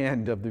very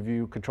end of the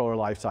view controller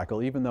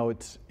lifecycle. Even though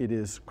it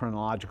is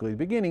chronologically the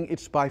beginning,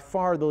 it's by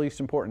far the least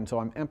important, so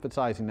I'm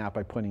emphasizing that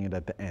by putting it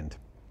at the end.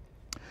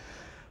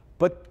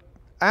 But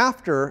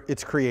after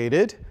it's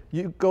created,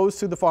 it goes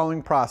through the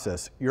following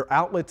process. Your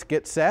outlets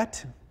get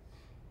set,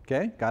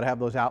 okay? Got to have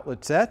those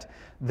outlets set.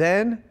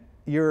 Then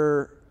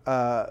your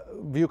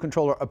view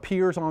controller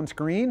appears on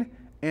screen,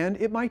 and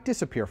it might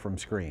disappear from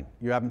screen.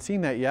 You haven't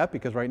seen that yet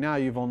because right now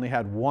you've only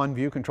had one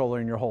view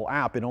controller in your whole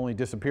app. It only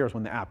disappears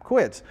when the app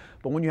quits.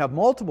 But when you have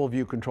multiple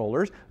view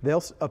controllers,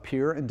 they'll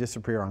appear and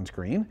disappear on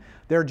screen.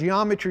 Their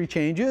geometry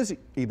changes,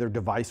 either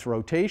device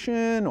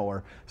rotation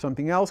or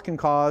something else can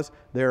cause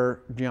their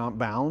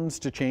bounds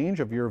to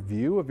change of your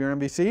view of your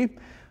MVC.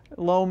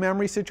 Low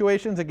memory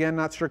situations, again,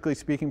 not strictly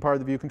speaking part of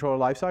the view controller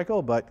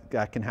lifecycle, but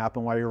that can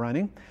happen while you're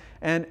running.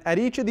 And at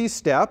each of these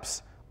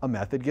steps, a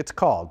method gets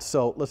called.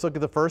 So let's look at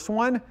the first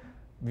one,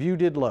 view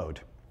did load.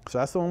 So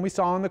that's the one we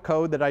saw in the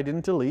code that I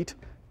didn't delete.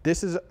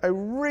 This is a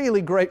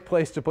really great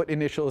place to put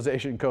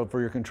initialization code for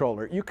your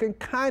controller. You can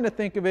kind of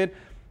think of it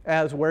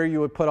as where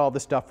you would put all the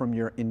stuff from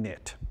your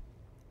init,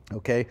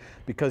 okay?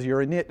 Because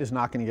your init is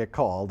not going to get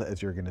called,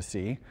 as you're going to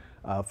see,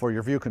 for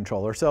your view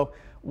controller. So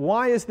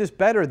why is this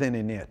better than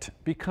init?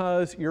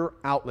 Because your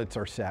outlets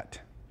are set,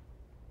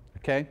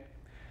 okay?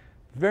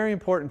 Very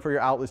important for your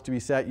outlets to be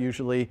set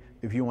usually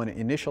if you want to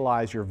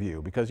initialize your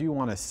view, because you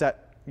want to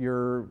set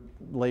your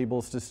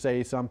labels to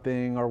say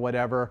something or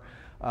whatever.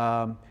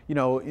 You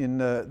know, in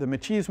the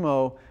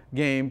Machismo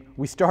game,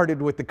 we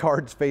started with the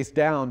cards face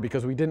down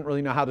because we didn't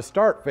really know how to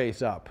start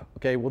face up.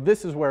 Okay, well,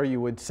 this is where you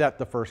would set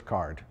the first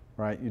card,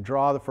 right? You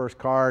draw the first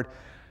card,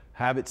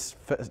 have it,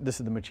 this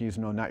is the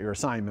Machismo, not your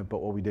assignment,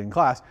 but what we did in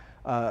class.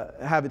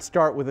 Have it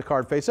start with the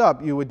card face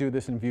up. You would do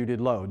this in view did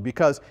load,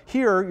 because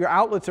here your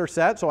outlets are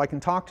set, so I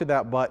can talk to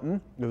that button.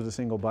 It was a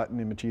single button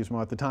in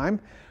Machismo at the time,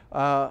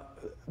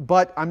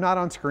 but I'm not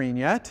on screen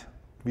yet.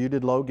 View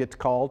did load gets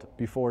called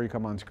before you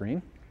come on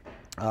screen.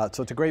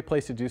 So it's a great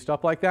place to do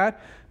stuff like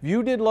that.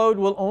 View did load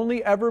will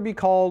only ever be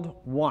called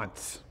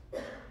once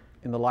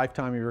in the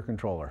lifetime of your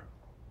controller.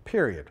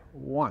 Period.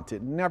 Once.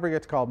 It never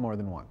gets called more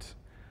than once.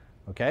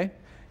 Okay?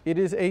 It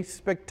is a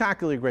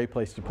spectacularly great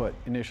place to put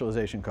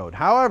initialization code.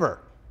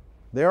 However,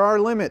 there are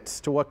limits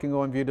to what can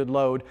go in view did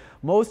load,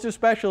 most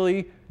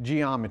especially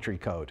geometry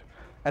code.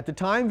 At the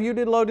time view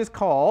did load is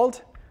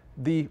called,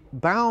 the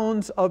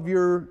bounds of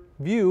your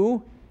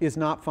view is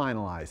not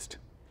finalized.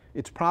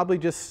 it's probably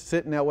just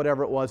sitting at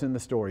whatever it was in the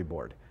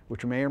storyboard,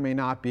 which may or may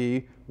not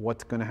be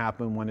what's going to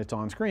happen when it's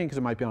on screen, because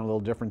it might be on a little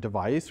different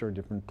device or a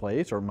different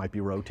place, or it might be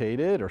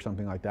rotated or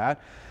something like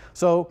that.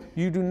 So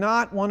you do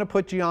not want to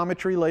put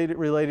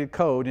geometry-related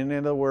code, in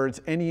other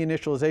words, any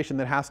initialization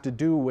that has to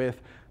do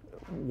with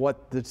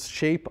what the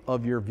shape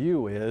of your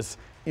view is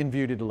in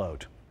view did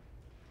load.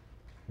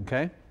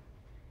 Okay?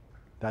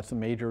 That's a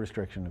major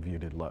restriction of view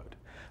did load.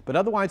 But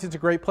otherwise, it's a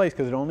great place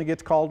because it only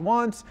gets called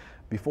once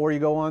before you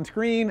go on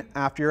screen.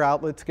 After your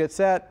outlets get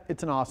set,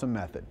 it's an awesome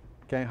method.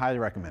 Okay, highly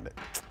recommend it.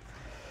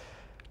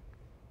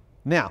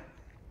 Now,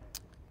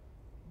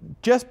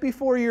 just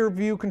before your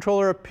view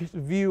controller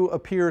view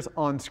appears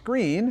on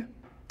screen,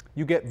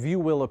 you get view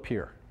will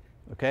appear.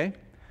 Okay?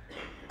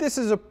 This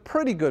is a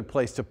pretty good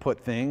place to put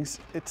things.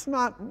 It's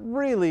not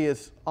really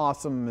as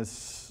awesome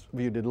as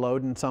view did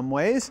load in some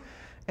ways.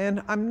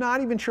 And I'm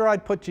not even sure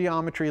I'd put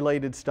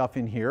geometry-related stuff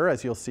in here,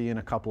 as you'll see in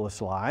a couple of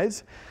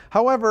slides.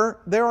 However,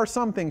 there are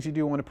some things you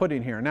do want to put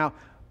in here. Now,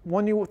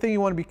 one thing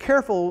you want to be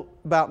careful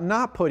about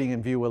not putting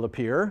in view will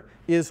appear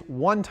is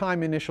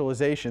one-time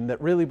initialization that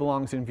really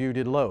belongs in view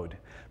did load.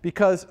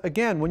 Because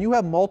again, when you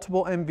have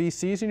multiple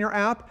MVCs in your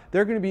app,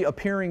 they're going to be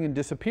appearing and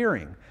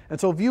disappearing. And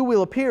so view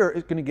will appear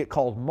is going to get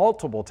called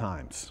multiple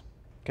times.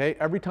 Okay?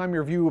 Every time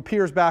your view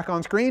appears back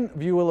on screen,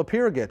 view will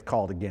appear gets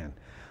called again.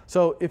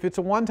 So if it's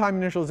a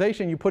one-time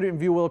initialization, you put it in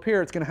view will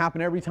appear, it's going to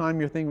happen every time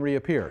your thing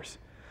reappears.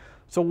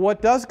 So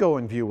what does go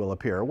in view will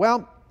appear?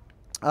 Well,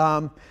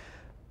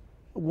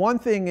 one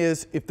thing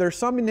is if there's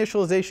some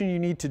initialization you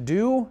need to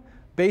do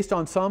based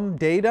on some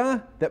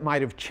data that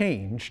might have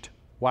changed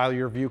while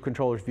your view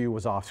controller's view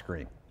was off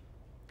screen.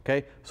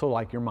 Okay, so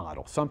like your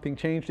model. Something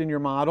changed in your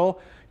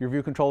model, your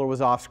view controller was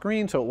off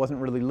screen, so it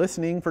wasn't really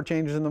listening for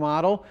changes in the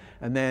model,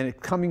 and then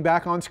coming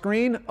back on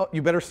screen, oh,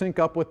 you better sync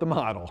up with the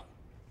model.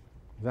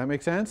 Does that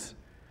make sense?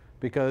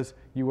 Because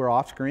you were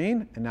off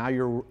screen and now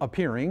you're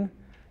appearing.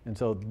 And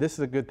so this is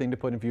a good thing to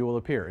put in view will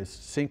appear, is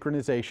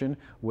synchronization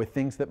with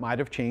things that might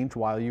have changed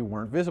while you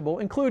weren't visible,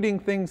 including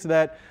things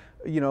that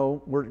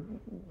were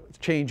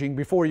changing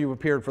before you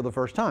appeared for the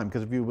first time,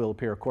 because view will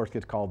appear, of course,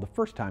 gets called the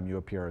first time you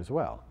appear as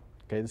well.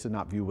 Okay, this is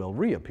not view will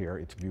reappear,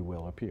 it's view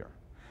will appear.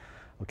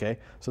 Okay,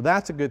 so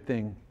that's a good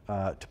thing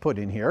to put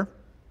in here.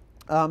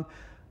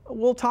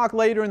 We'll talk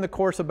later in the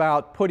course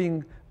about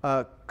putting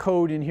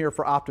code in here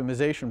for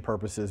optimization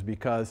purposes,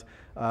 because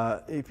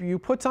if you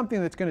put something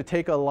that's going to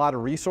take a lot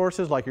of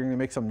resources, like you're going to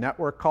make some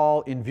network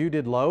call in view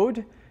did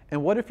load,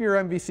 and what if your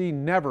MVC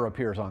never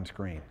appears on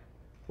screen?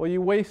 Well,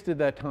 you wasted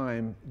that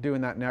time doing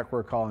that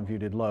network call in view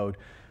did load.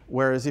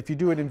 Whereas if you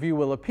do it in view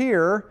will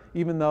appear,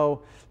 even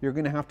though you're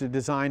going to have to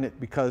design it,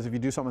 because if you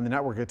do something in the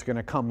network, it's going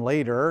to come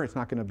later, it's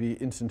not going to be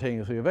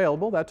instantaneously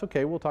available, that's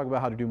okay. We'll talk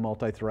about how to do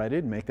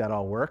multi-threaded and make that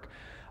all work.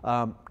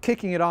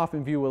 Kicking it off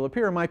in view will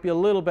appear might be a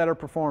little better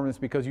performance,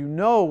 because you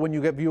know when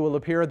you get view will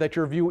appear that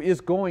your view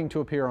is going to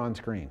appear on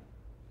screen.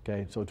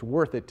 Okay, so it's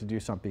worth it to do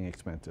something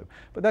expensive.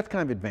 But that's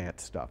kind of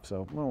advanced stuff,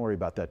 so don't worry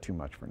about that too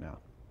much for now.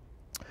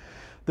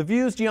 The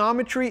view's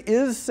geometry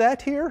is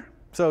set here.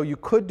 So you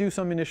could do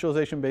some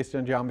initialization based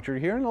on geometry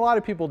here, and a lot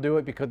of people do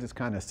it because it's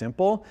kind of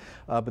simple,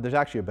 but there's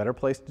actually a better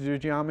place to do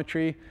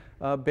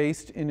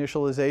geometry-based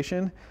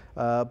initialization.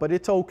 But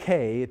it's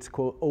okay, it's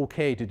quote,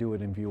 okay to do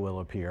it in view will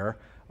appear,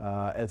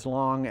 as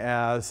long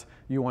as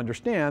you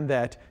understand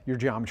that your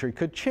geometry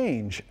could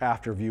change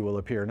after view will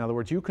appear. In other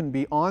words, you can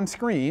be on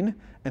screen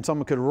and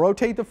someone could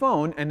rotate the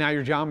phone and now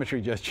your geometry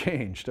just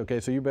changed.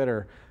 Okay, so you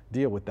better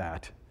deal with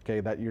that.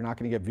 Okay, that you're not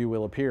going to get view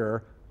will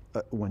appear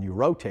when you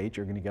rotate,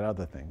 you're going to get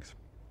other things.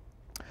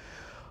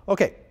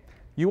 Okay,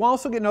 you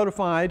also get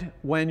notified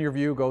when your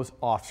view goes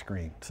off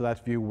screen. So that's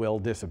view will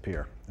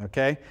disappear.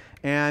 Okay,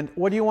 and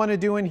what do you want to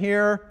do in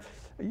here?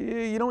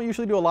 You don't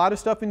usually do a lot of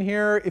stuff in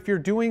here. If you're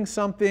doing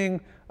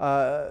something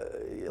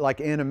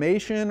like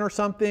animation or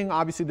something,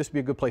 obviously this would be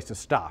a good place to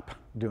stop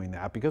doing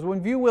that, because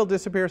when view will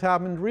disappears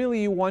happens,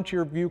 really you want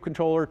your view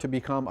controller to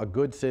become a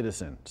good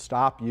citizen.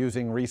 Stop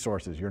using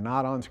resources. You're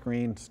not on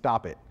screen,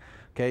 stop it.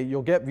 Okay,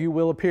 you'll get view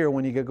will appear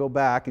when you go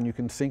back and you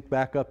can sync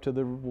back up to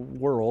the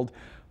world,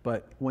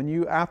 but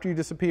after you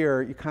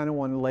disappear, you kind of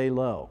want to lay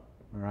low,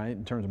 all right,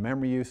 in terms of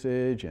memory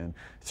usage and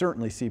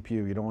certainly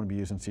CPU. You don't want to be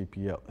using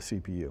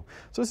CPU.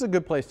 So this is a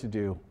good place to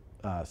do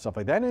stuff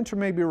like that, and to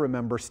maybe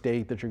remember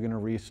state that you're going to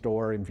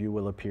restore and view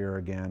will appear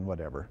again,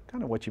 whatever,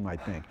 kind of what you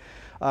might think.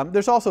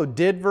 There's also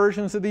did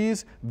versions of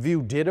these.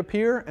 View did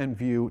appear and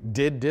view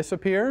did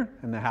disappear,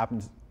 and that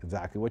happens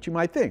exactly what you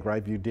might think,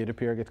 right? View did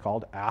appear gets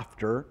called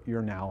after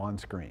you're now on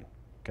screen.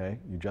 Okay,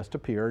 you just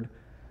appeared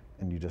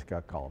and you just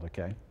got called.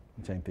 Okay,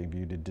 same thing,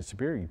 view did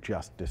disappear, you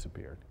just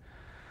disappeared.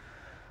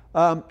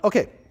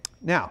 Okay,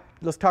 now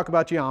let's talk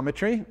about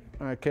geometry.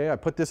 Okay, I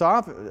put this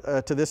off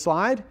to this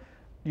slide.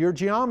 Your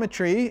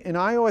geometry in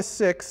iOS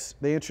 6,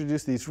 they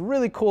introduced these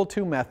really cool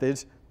two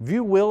methods: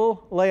 view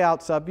will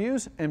layout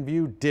subviews and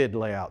view did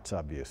layout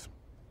subviews.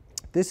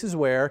 This is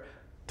where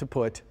to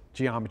put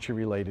geometry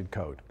related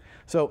code.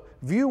 So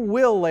view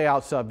will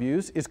layout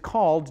subviews is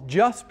called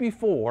just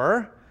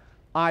before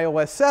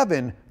iOS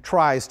 7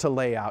 tries to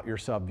lay out your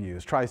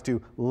subviews, tries to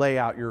lay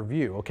out your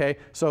view, okay?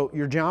 So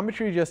your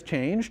geometry just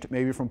changed,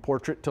 maybe from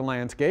portrait to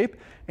landscape,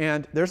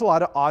 and there's a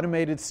lot of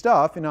automated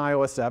stuff in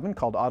iOS 7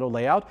 called auto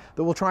layout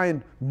that will try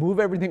and move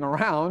everything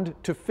around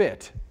to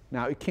fit.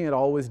 Now, it can't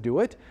always do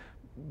it,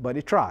 but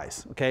it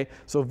tries, okay?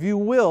 So view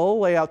will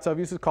lay out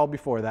subviews is called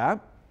before that,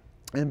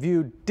 and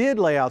view did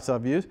lay out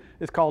subviews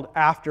is called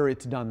after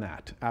it's done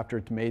that, after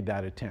it's made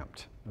that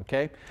attempt.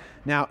 Okay?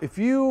 Now,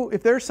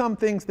 if there's some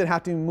things that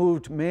have to be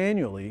moved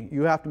manually,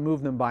 you have to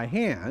move them by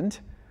hand,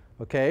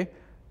 okay?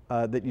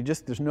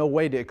 There's no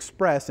way to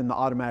express in the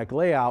automatic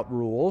layout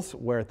rules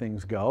where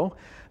things go,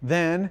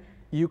 then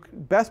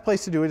best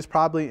place to do it is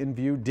probably in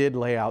view did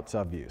layout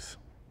subviews,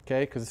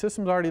 okay? Because the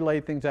system's already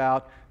laid things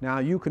out. Now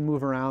you can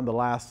move around the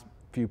last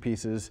few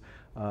pieces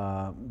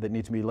that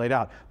need to be laid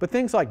out. But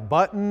things like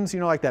buttons,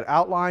 like that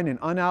outline and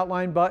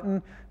unoutlined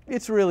button,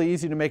 it's really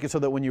easy to make it so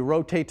that when you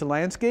rotate to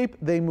landscape,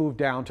 they move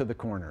down to the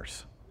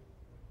corners.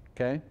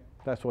 Okay?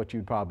 That's what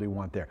you'd probably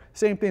want there.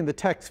 Same thing, the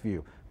text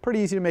view. Pretty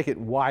easy to make it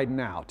widen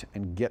out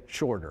and get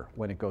shorter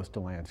when it goes to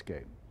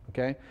landscape.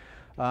 Okay?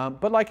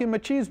 But like in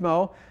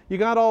Machismo, you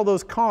got all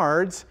those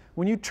cards.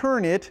 When you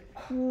turn it,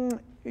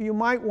 you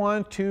might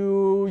want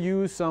to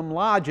use some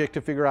logic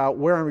to figure out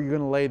where are you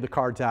going to lay the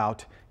cards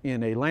out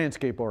in a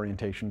landscape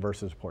orientation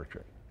versus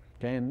portrait.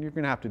 Okay? And you're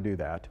going to have to do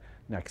that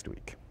next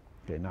week.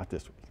 Okay? Not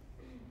this week.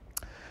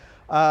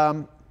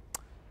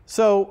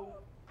 So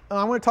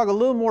I want to talk a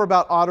little more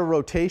about auto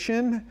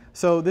rotation.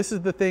 So this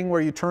is the thing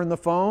where you turn the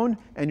phone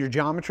and your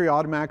geometry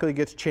automatically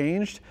gets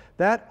changed.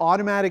 That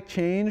automatic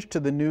change to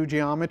the new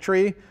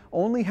geometry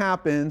only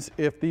happens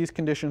if these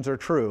conditions are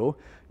true.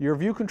 Your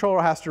view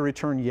controller has to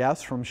return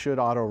yes from should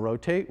auto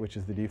rotate, which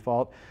is the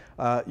default.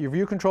 Your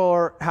view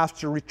controller has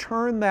to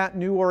return that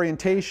new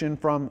orientation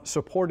from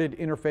supported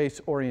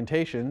interface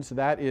orientations.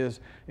 That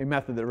is a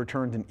method that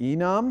returns an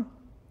enum.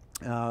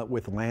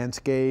 With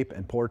landscape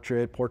and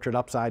portrait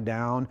upside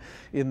down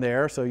in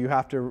there. So you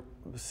have to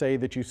say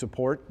that you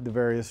support the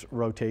various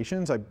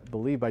rotations. I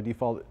believe by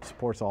default it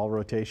supports all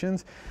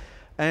rotations.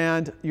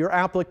 And your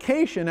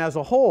application as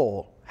a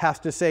whole has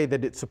to say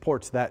that it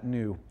supports that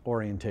new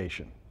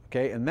orientation.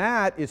 Okay, and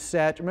that is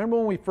set. Remember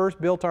when we first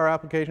built our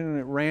application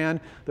and it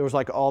ran, there was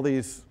like all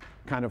these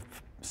kind of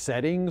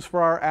settings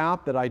for our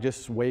app that I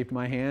just waved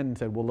my hand and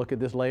said, we'll look at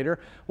this later.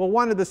 Well,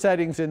 one of the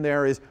settings in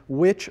there is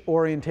which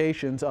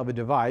orientations of a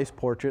device,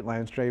 portrait,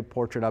 landscape,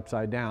 portrait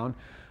upside down,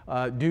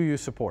 do you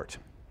support?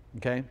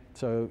 Okay,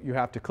 so you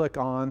have to click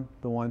on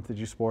the ones that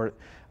you support.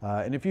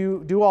 And if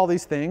you do all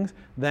these things,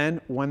 then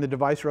when the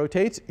device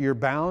rotates, your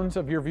bounds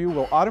of your view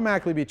will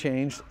automatically be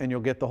changed and you'll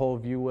get the whole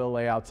view will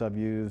layout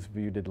subviews,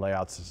 view did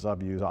layouts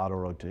subviews,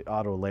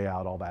 auto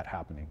layout, all that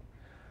happening.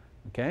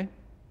 Okay?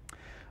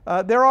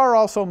 There are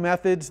also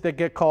methods that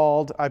get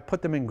called. I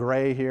put them in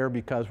gray here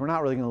because we're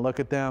not really going to look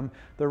at them.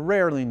 They're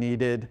rarely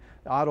needed.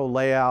 Auto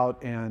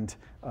layout and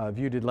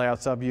view did layout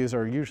subviews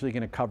are usually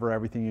going to cover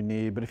everything you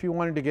need. But if you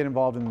wanted to get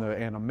involved in the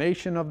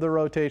animation of the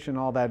rotation,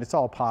 all that, it's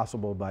all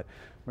possible, but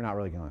we're not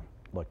really going to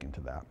look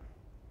into that.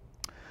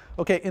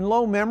 Okay, in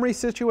low memory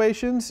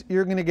situations,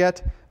 you're going to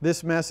get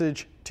this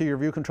message to your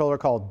view controller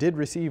called did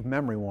receive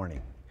memory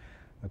warning.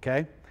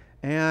 Okay?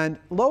 And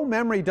low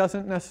memory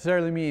doesn't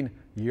necessarily mean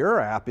your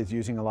app is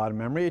using a lot of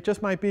memory. It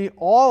just might be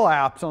all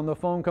apps on the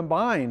phone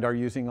combined are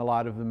using a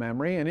lot of the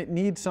memory and it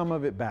needs some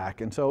of it back.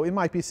 And so it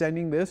might be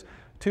sending this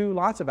to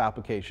lots of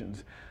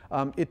applications.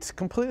 It's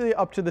completely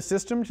up to the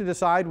system to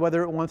decide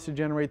whether it wants to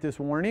generate this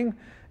warning.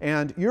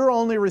 And your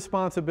only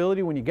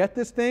responsibility when you get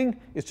this thing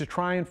is to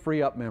try and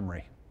free up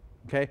memory.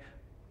 Okay?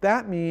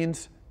 That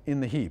means in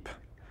the heap.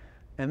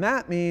 And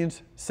that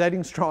means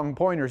setting strong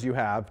pointers you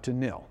have to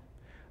nil.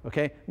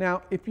 Okay?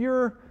 Now, if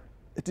you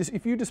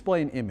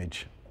display an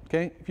image,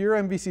 okay? If your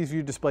MVC's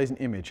view displays an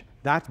image,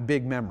 that's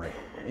big memory.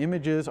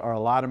 Images are a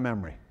lot of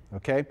memory,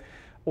 okay?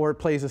 Or it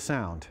plays a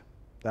sound.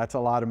 That's a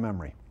lot of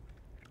memory.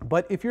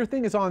 But if your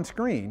thing is on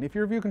screen, if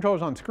your view controller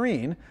is on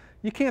screen,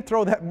 you can't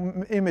throw that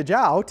image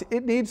out.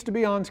 It needs to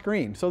be on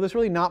screen. So there's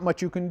really not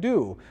much you can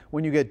do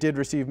when you get did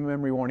receive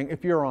memory warning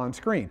if you're on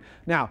screen.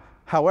 Now,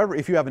 however,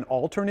 if you have an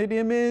alternate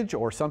image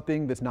or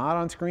something that's not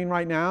on screen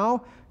right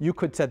now, you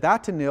could set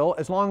that to nil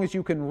as long as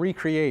you can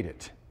recreate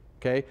it.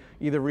 Okay?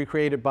 Either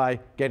recreate it by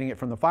getting it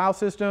from the file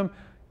system,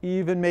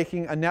 even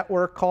making a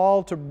network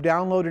call to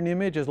download an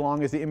image as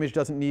long as the image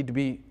doesn't need to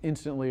be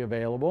instantly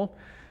available.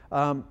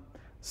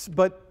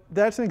 But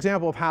that's an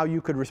example of how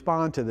you could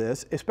respond to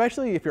this,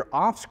 especially if you're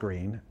off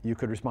screen, you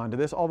could respond to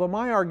this. Although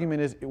my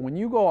argument is when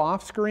you go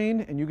off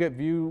screen and you get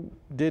view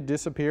did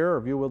disappear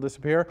or view will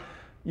disappear,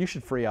 you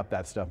should free up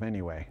that stuff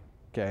anyway,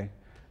 okay?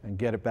 And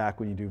get it back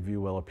when you do view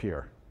will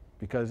appear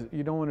because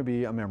you don't want to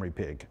be a memory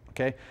pig,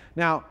 okay?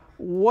 Now,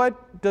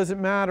 what does it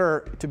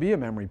matter to be a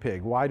memory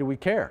pig? Why do we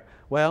care?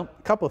 Well,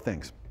 a couple of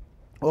things.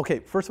 Okay,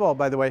 first of all,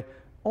 by the way,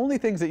 only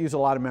things that use a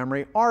lot of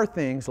memory are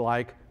things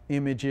like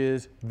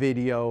images,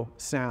 video,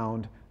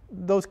 sound.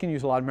 Those can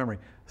use a lot of memory.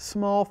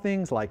 Small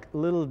things like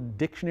little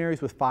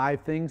dictionaries with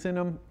 5 things in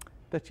them,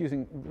 that's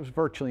using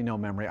virtually no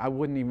memory. I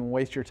wouldn't even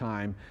waste your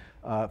time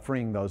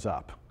freeing those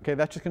up. Okay,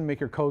 that's just going to make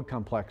your code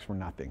complex for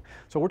nothing.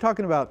 So we're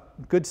talking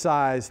about good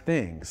sized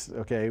things,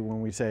 okay,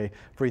 when we say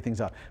free things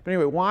up. But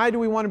anyway, why do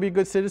we want to be a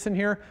good citizen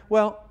here?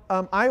 Well,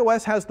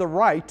 iOS has the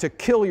right to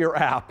kill your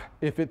app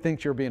if it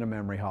thinks you're being a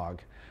memory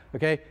hog.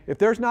 Okay, if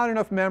there's not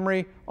enough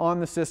memory on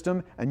the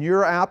system and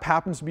your app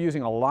happens to be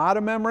using a lot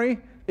of memory,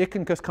 it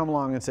can just come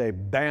along and say,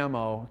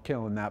 bam-o,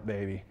 killing that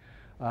baby.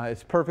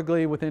 It's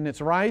perfectly within its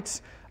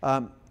rights.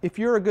 If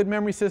you're a good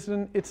memory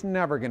citizen, it's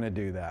never going to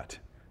do that.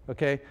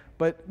 Okay,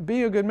 but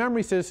being a good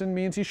memory citizen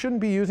means you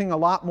shouldn't be using a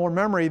lot more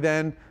memory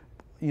than,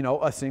 you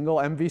know, a single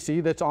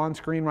MVC that's on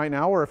screen right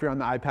now, or if you're on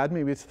the iPad,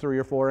 maybe it's 3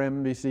 or 4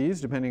 MVCs,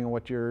 depending on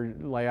what your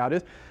layout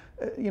is.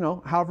 You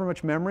know, however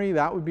much memory,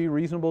 that would be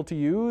reasonable to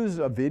use.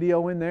 A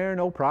video in there,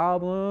 no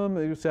problem,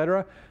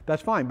 etc.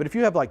 That's fine. But if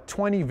you have like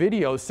 20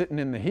 videos sitting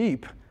in the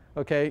heap,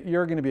 okay,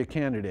 you're going to be a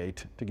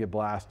candidate to get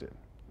blasted.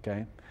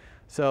 Okay,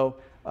 so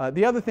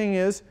the other thing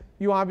is,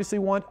 you obviously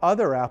want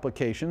other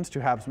applications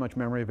to have as much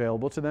memory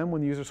available to them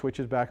when the user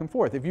switches back and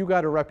forth. If you've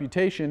got a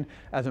reputation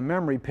as a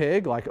memory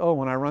pig, like, oh,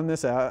 when I run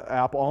this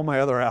app, all my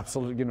other apps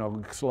will, you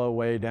know, slow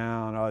way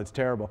down, oh, it's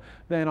terrible,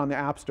 then on the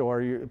App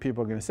Store,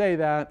 people are going to say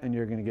that, and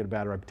you're going to get a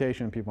bad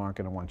reputation, and people aren't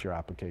going to want your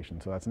application.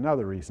 So that's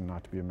another reason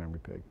not to be a memory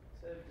pig.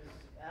 So does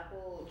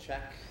Apple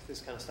check this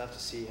kind of stuff to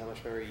see how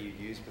much memory you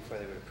use before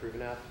they would approve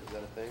an app? Is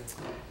that a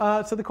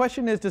thing? So the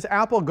question is, does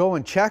Apple go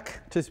and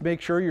check to make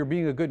sure you're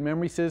being a good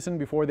memory citizen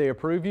before they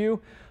approve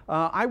you?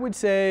 I would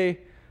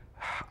say,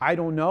 I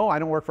don't know. I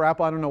don't work for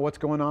Apple. I don't know what's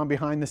going on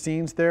behind the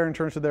scenes there in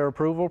terms of their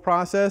approval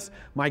process.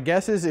 My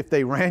guess is if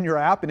they ran your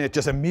app and it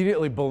just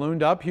immediately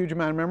ballooned up huge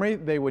amount of memory,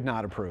 they would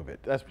not approve it.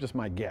 That's just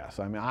my guess.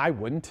 I mean, I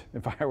wouldn't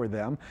if I were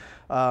them.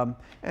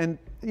 And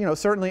you know,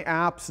 certainly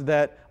apps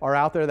that are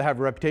out there that have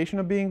a reputation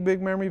of being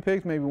big memory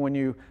pigs, maybe when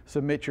you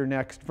submit your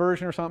next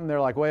version or something, they're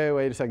like,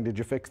 wait a second, did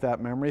you fix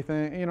that memory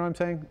thing? You know what I'm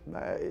saying?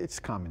 It's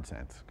common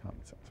sense.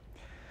 Common sense.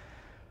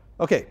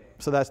 Okay,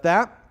 so that's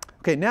that.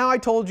 Okay, now I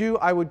told you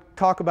I would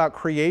talk about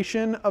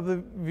creation of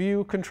the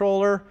view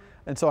controller,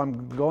 and so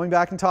I'm going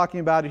back and talking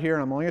about it here,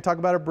 and I'm only going to talk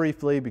about it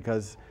briefly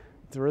because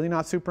it's really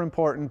not super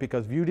important,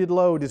 because view did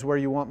load is where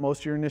you want most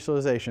of your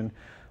initialization.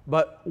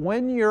 But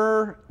when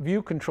your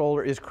view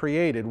controller is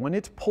created, when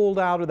it's pulled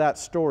out of that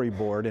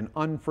storyboard and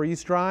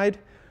unfreeze-dried,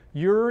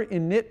 your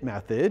init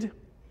method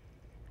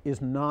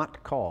is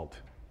not called.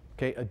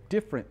 Okay, a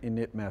different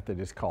init method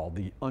is called,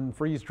 the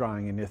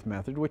unfreeze-drying init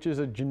method, which is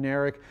a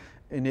generic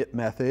init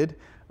method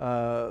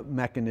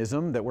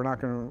mechanism that we're not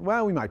going to,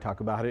 well, we might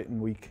talk about it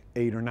in week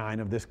 8 or 9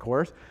 of this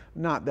course.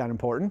 Not that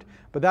important,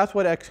 but that's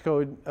what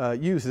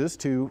Xcode uses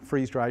to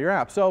freeze dry your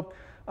app. So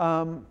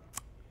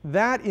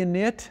that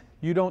init,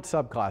 you don't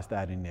subclass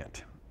that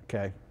init.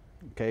 Okay,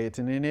 okay, it's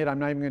an init. I'm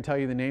not even going to tell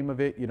you the name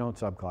of it. You don't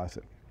subclass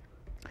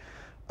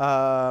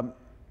it.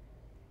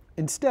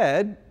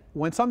 Instead,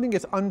 when something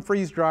gets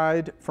unfreeze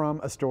dried from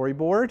a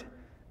storyboard,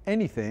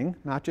 anything,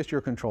 not just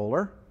your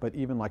controller, but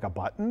even like a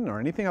button or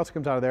anything else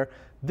comes out of there,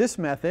 this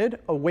method,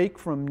 awake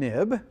from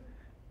nib,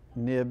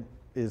 nib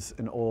is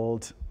an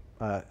old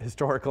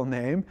historical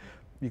name.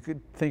 You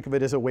could think of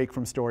it as awake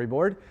from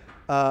storyboard.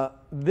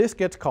 This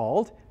gets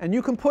called, and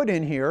you can put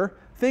in here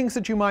things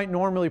that you might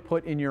normally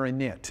put in your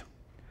init.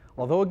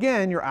 Although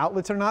again, your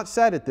outlets are not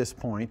set at this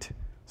point,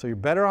 so you're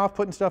better off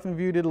putting stuff in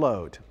view did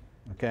load.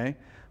 Okay?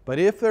 But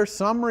if there's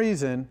some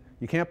reason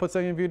you can't put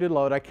something in view did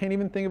load, I can't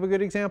even think of a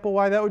good example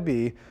why that would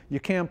be, you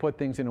can put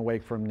things in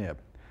awake from nib.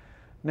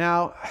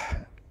 Now,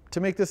 to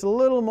make this a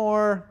little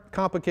more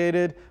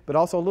complicated, but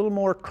also a little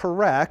more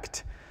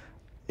correct,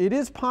 it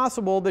is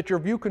possible that your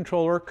view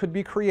controller could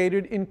be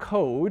created in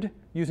code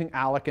using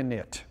alloc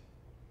init.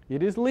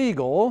 It is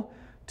legal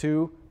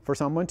for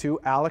someone to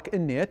alloc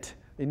init.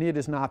 Init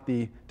is not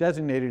the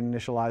designated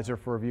initializer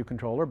for a view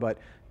controller, but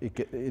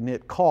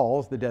init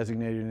calls the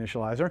designated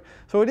initializer.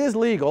 So it is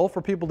legal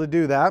for people to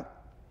do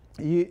that.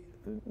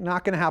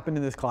 Not going to happen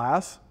in this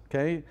class.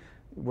 Okay,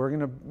 we're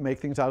going to make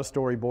things out of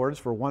storyboards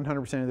for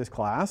 100% of this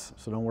class,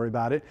 so don't worry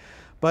about it.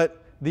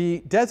 But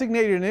the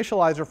designated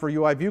initializer for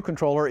UI view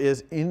controller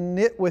is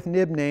init with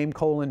nib name :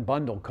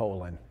 bundle :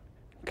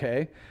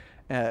 okay,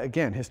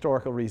 again,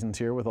 historical reasons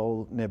here with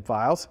old nib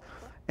files.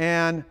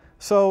 And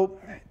so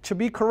to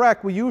be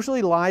correct, we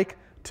usually like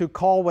to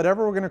call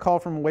whatever we're going to call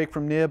from awake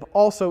from nib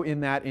also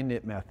in that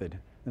init method.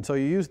 And so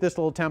you use this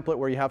little template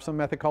where you have some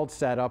method called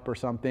setup or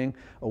something.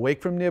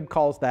 Awake from nib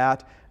calls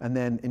that, and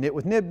then init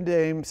with nib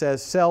name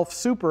says self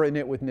super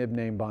init with nib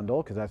name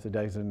bundle, because that's the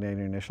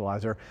designated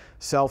initializer.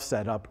 Self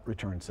setup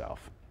return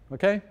self.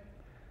 Okay?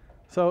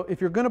 So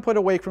if you're going to put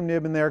awake from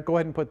nib in there, go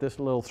ahead and put this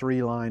little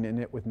 3-line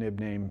init with nib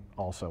name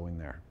also in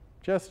there,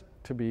 just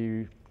to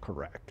be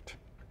correct.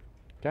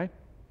 Okay?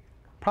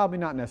 Probably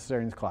not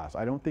necessary in this class.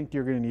 I don't think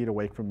you're going to need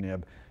awake from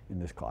nib in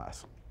this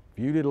class.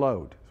 View did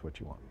load is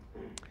what you want.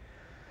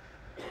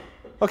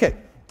 Okay,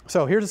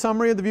 so here's a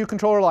summary of the view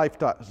controller life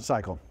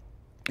cycle.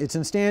 It's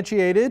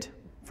instantiated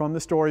from the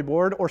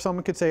storyboard, or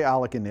someone could say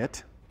alloc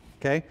init.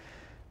 Okay,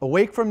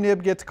 awake from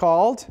nib gets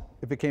called,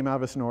 if it came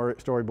out of a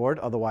storyboard.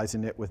 Otherwise,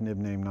 init with nib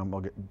name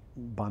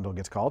bundle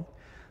gets called.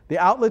 The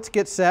outlets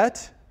get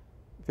set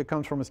if it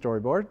comes from a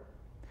storyboard.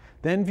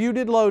 Then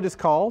viewDidLoad is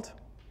called.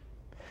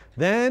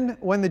 Then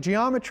when the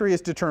geometry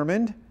is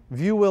determined,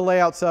 view will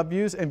layout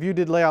subviews, and view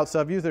did layout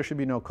subviews. There should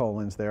be no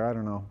colons there. I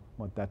don't know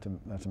what that's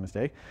a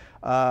mistake.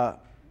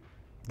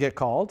 Get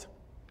called.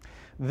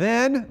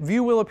 Then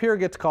view will appear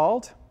gets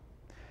called.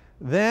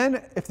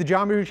 Then if the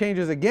geometry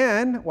changes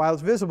again while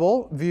it's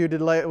visible, view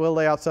did will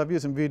layout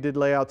subviews and view did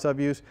layout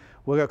subviews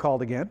will get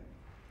called again.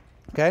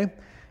 Okay.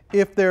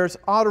 If there's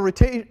auto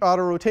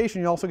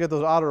rotation, you also get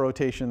those auto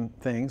rotation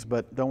things,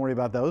 but don't worry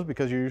about those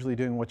because you're usually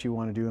doing what you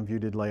want to do in view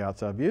did layout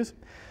subviews.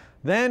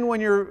 Then when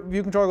your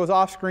view controller goes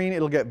off screen,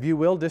 it'll get view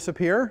will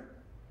disappear.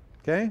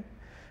 Okay.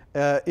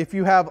 If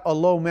you have a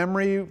low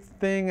memory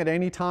thing at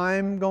any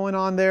time going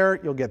on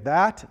there, you'll get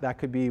that. That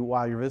could be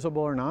while you're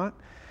visible or not.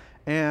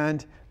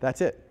 And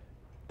that's it.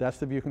 That's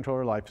the view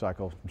controller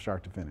lifecycle from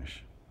start to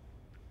finish.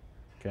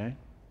 Okay.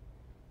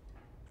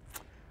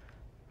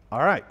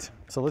 All right.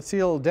 So let's see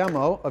a little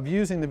demo of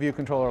using the view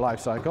controller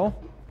lifecycle.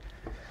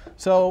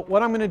 So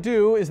what I'm going to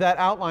do is that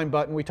outline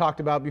button we talked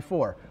about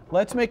before.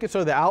 Let's make it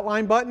so the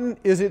outline button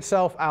is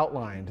itself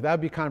outlined. That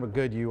would be kind of a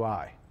good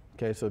UI.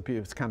 Okay, so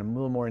it's kind of a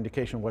little more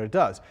indication of what it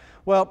does.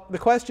 Well, the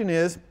question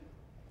is,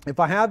 if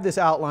I have this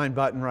outline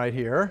button right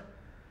here,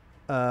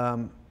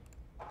 how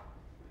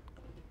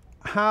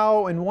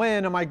and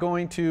when am I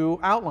going to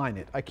outline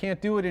it? I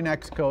can't do it in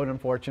Xcode,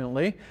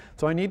 unfortunately,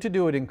 so I need to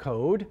do it in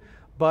code.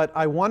 But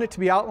I want it to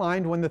be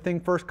outlined when the thing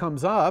first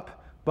comes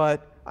up,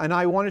 and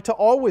I want it to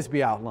always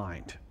be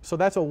outlined. So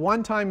that's a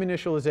one-time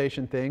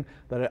initialization thing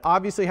that it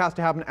obviously has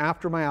to happen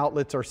after my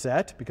outlets are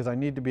set because I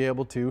need to be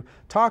able to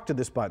talk to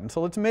this button.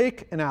 So let's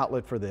make an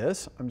outlet for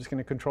this. I'm just going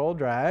to control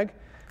drag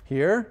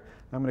here.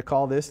 I'm going to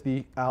call this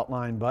the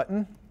outline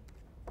button.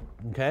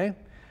 Okay,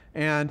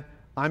 and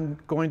I'm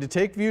going to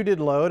take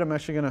viewDidLoad. I'm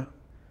actually going to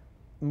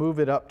move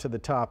it up to the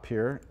top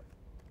here.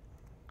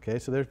 Okay,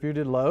 so there's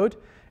viewDidLoad.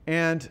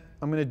 And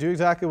I'm going to do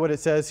exactly what it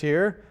says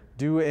here.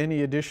 Do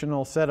any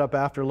additional setup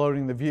after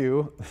loading the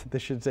view.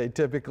 This should say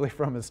typically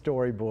from a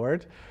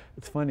storyboard.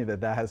 It's funny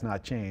that that has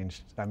not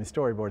changed. I mean,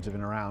 storyboards have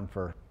been around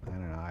for, I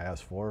don't know,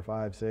 iOS 4,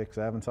 5, 6,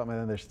 7, something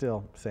like that. They're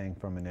still saying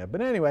from a nib.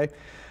 But anyway,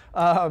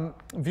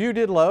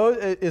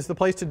 viewDidLoad is the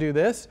place to do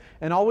this.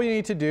 And all we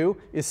need to do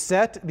is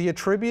set the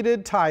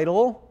attributed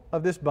title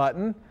of this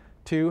button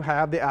to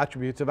have the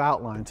attributes of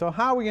outline. So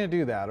how are we going to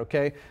do that?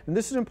 Okay, and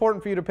this is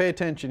important for you to pay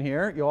attention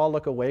here. You all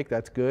look awake.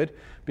 That's good,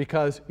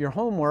 because your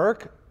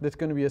homework that's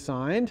going to be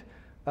assigned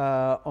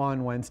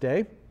on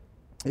Wednesday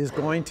is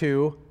going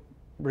to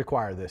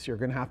require this. You're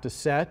going to have to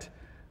set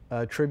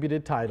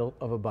attributed title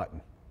of a button.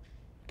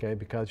 Okay,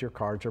 because your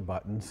cards are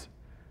buttons.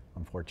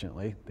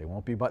 Unfortunately, they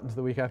won't be buttons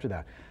the week after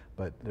that,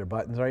 but they're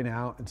buttons right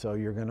now, and so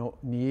you're going to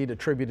need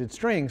attributed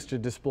strings to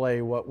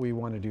display what we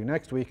want to do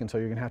next week, and so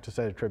you're going to have to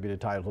set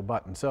attributed title to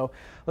button. So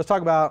let's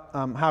talk about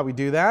how we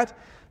do that.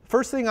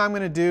 First thing I'm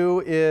going to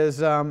do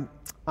is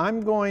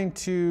I'm going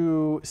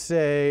to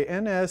say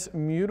ns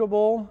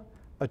mutable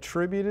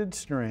attributed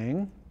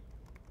string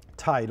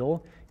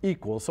title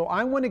equals. So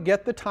I want to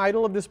get the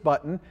title of this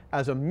button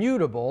as a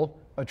mutable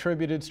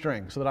attributed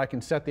string so that I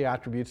can set the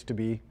attributes to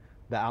be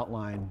the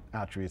outline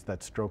attributes,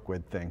 that stroke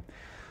width thing.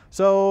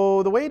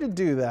 So the way to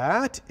do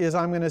that is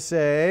I'm going to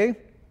say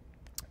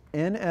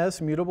ns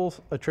mutable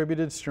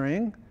attributed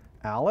string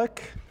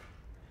alloc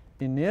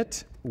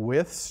init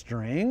with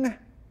string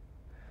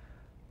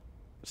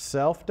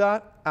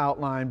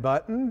self.outline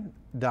button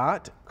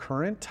dot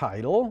current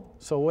title.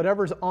 So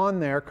whatever's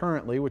on there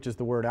currently, which is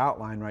the word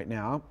outline right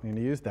now, I'm going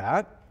to use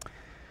that.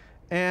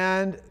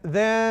 And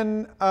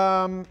then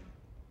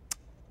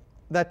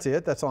that's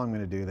it. That's all I'm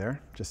going to do there,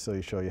 just so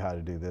you show you how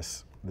to do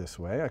this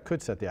way. I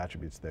could set the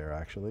attributes there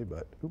actually,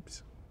 but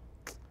oops.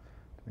 Did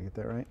I get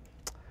that right?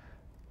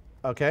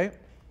 Okay.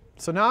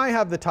 So now I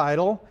have the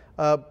title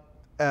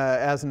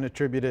as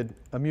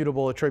a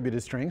mutable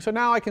attributed string. So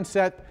now I can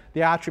set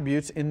the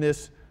attributes in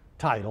this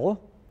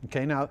title.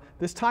 Okay. Now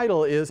this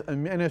title is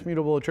an ns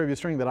mutable attribute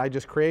string that I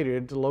just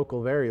created. It's a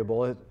local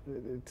variable.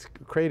 It's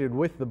created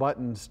with the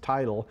button's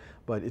title,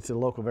 but it's a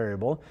local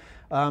variable.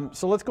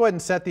 So let's go ahead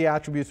and set the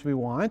attributes we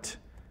want.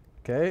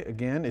 Okay,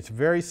 again, it's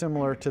very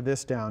similar to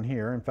this down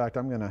here. In fact,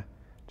 I'm going to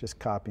just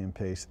copy and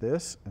paste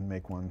this and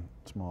make one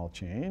small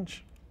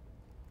change.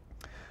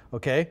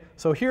 Okay,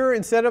 so here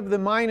instead of the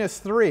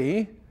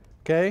 -3,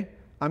 okay,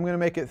 I'm going to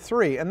make it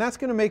 3. And that's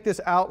going to make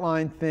this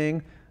outline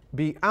thing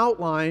be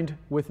outlined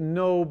with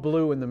no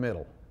blue in the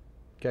middle.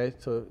 Okay,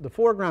 so the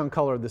foreground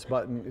color of this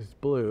button is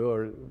blue,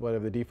 or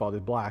whatever the default is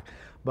black.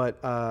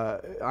 But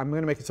I'm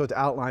going to make it so it's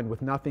outlined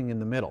with nothing in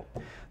the middle.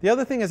 The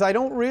other thing is I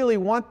don't really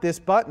want this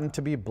button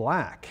to be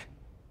black.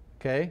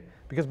 Okay,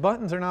 because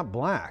buttons are not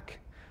black.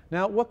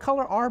 Now, what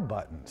color are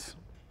buttons?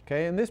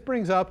 Okay, and this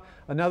brings up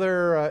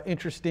another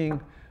interesting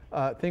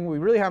thing we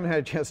really haven't had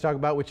a chance to talk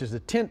about, which is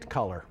the tint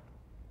color.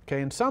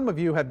 Okay, and some of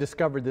you have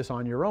discovered this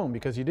on your own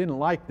because you didn't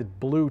like the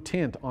blue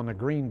tint on a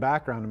green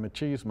background in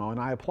Machismo, and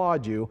I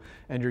applaud you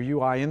and your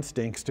UI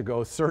instincts to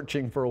go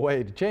searching for a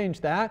way to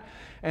change that.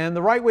 And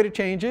the right way to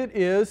change it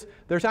is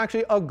there's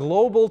actually a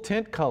global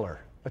tint color,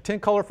 a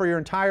tint color for your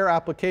entire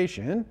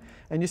application.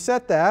 And you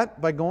set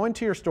that by going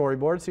to your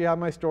storyboard. So you have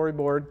my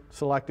storyboard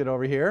selected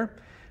over here.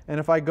 And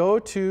if I go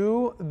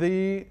to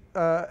the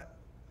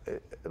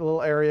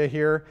little area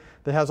here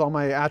that has all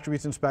my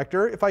attributes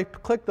inspector, if I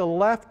click the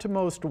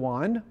leftmost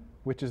one,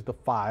 which is the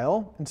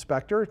file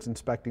inspector, it's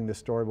inspecting the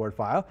storyboard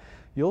file,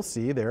 you'll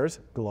see there's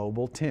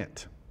global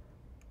tint.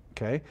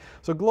 Okay,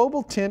 so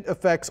global tint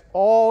affects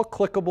all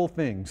clickable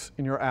things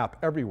in your app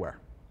everywhere.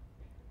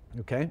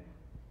 Okay,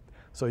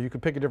 so you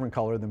could pick a different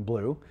color than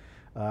blue,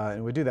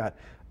 and we do that.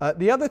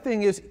 The other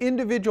thing is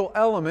individual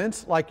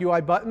elements like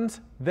UI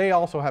buttons, they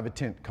also have a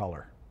tint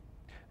color.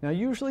 Now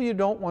usually you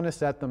don't want to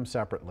set them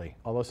separately,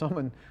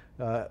 although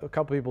a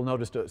couple people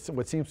noticed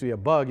what seems to be a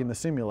bug in the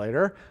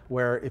simulator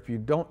where if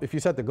you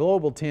set the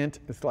global tint,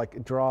 it's like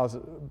it draws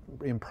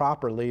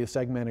improperly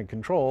segmented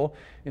control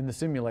in the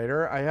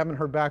simulator. I haven't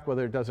heard back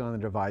whether it does it on the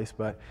device,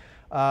 but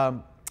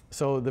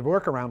so the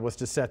workaround was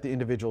to set the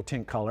individual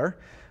tint color.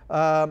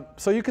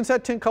 So you can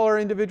set tint color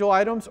individual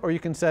items, or you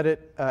can set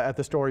it at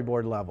the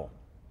storyboard level.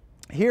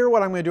 Here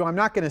what I'm going to do, I'm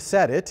not going to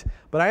set it,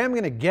 but I am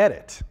going to get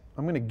it.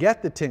 I'm going to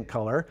get the tint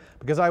color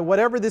because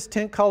whatever this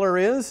tint color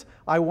is,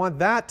 I want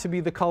that to be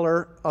the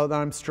color that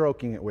I'm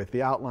stroking it with,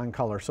 the outline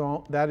color.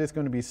 So that is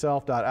going to be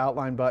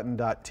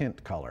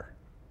self.outlineButton.tint color.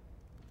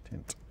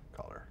 Tint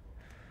color.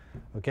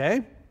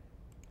 Okay?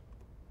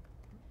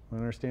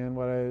 Understand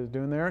what I was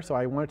doing there? So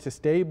I want it to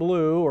stay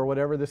blue or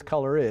whatever this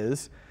color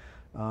is,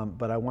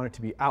 but I want it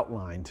to be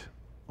outlined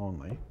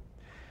only.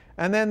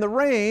 And then the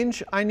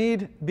range, I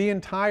need the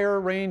entire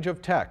range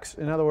of text.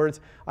 In other words,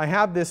 I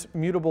have this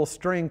mutable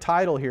string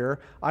title here.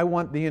 I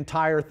want the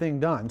entire thing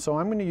done. So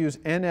I'm going to use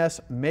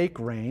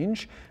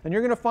NSMakeRange. And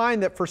you're going to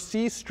find that for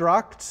C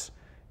structs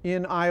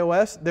in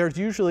iOS, there's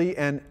usually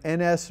an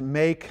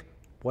NSMake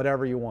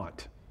whatever you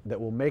want that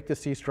will make the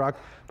C struct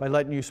by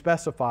letting you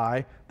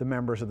specify the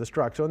members of the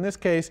struct. So in this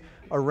case,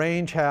 a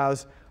range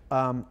has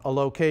a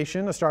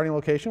location, a starting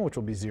location, which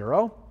will be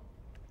 0.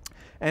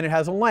 And it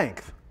has a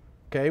length.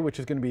 Okay, which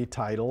is going to be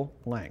title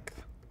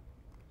length.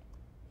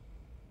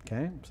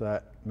 Okay, so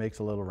that makes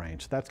a little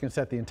range. So that's going to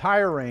set the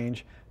entire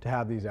range to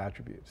have these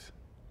attributes.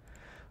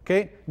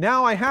 Okay,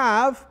 now I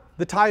have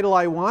the title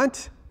I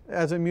want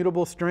as a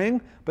mutable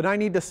string, but I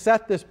need to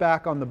set this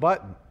back on the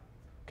button.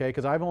 Okay,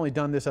 because I've only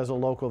done this as a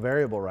local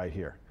variable right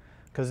here.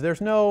 Because there's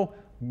no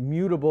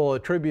mutable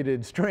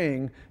attributed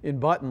string in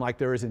button like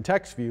there is in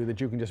text view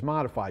that you can just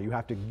modify. You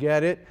have to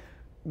get it,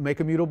 make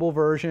a mutable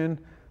version,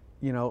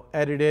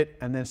 edit it,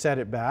 and then set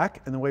it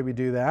back. And the way we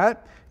do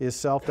that is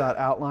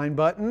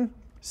self.outlineButton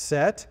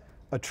set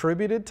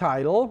attributed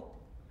title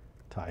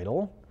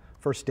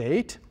for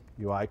state,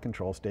 UI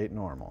control state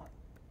normal.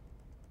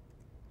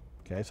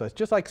 Okay, so it's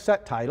just like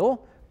set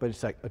title, but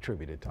it's like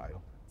attributed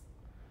title.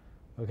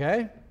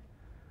 Okay,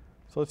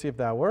 so let's see if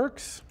that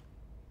works.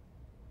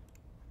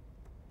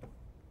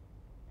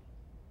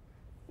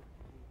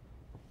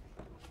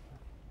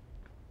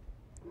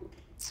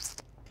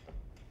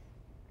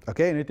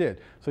 Okay, and it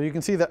did. So you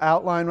can see the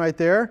outline right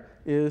there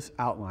is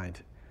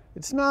outlined.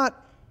 It's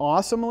not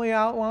awesomely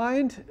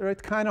outlined, or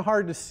it's kind of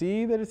hard to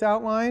see that it's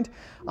outlined.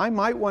 I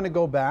might want to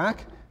go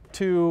back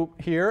to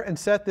here and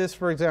set this,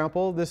 for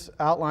example, this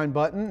outline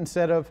button,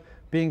 instead of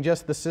being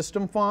just the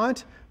system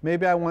font,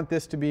 maybe I want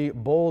this to be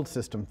bold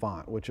system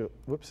font, which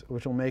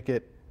will make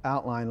it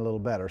outline a little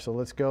better. So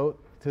let's go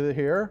to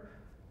here,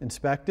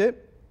 inspect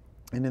it,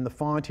 and in the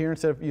font here,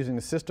 instead of using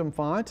the system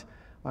font,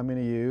 I'm going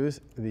to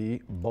use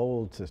the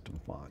bold system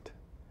font.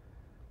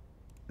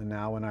 And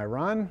now when I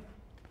run,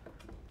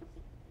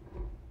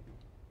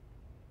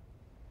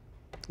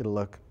 it'll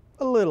look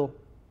a little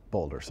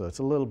bolder. So it's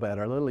a little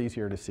better, a little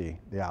easier to see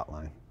the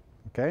outline.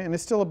 Okay, and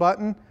it's still a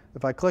button.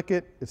 If I click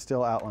it, it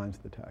still outlines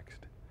the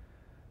text.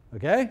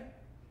 Okay?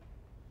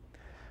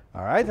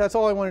 All right, that's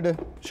all I wanted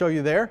to show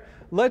you there.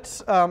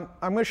 I'm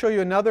going to show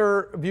you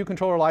another view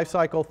controller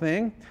lifecycle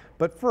thing.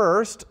 But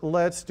first,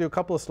 let's do a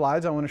couple of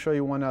slides. I want to show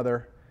you one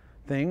other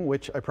thing,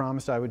 which I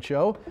promised I would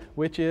show,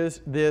 which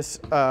is this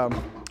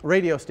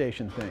radio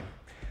station thing.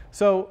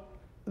 So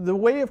the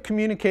way of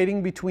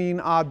communicating between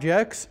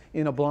objects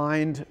in a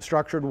blind,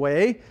 structured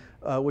way,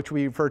 which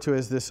we refer to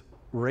as this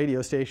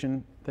radio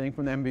station thing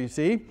from the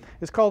MVC,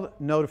 is called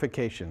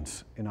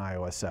notifications in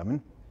iOS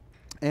 7.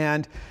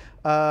 And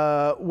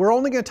we're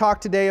only going to talk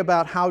today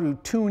about how to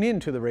tune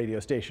into the radio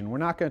station. We're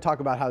not going to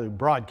talk about how to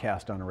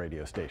broadcast on a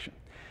radio station.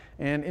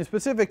 And in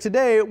specific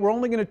today, we're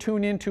only going to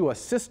tune into a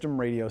system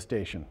radio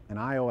station, an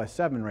iOS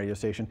 7 radio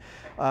station.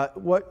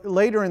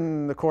 Later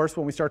in the course,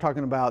 when we start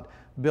talking about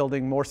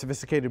building more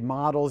sophisticated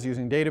models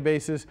using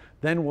databases,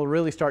 then we'll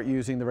really start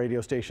using the radio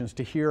stations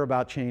to hear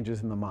about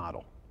changes in the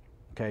model.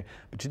 Okay?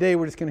 But today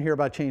we're just going to hear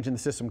about change in the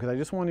system because I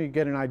just want you to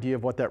get an idea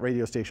of what that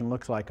radio station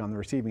looks like on the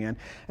receiving end.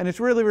 And it's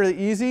really, really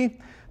easy.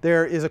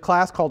 There is a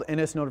class called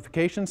NS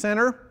Notification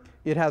Center.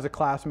 it has a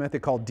class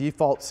method called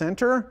default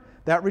center.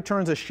 That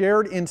returns a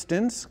shared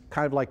instance,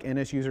 kind of like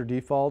NS user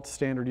defaults,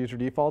 standard user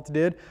defaults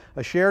did.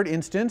 A shared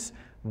instance,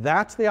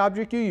 that's the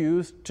object you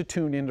use to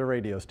tune into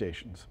radio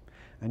stations.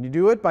 And you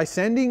do it by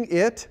sending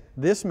it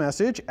this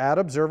message, add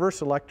observer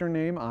selector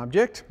name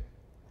object.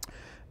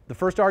 The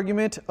first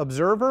argument,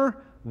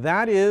 observer,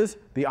 that is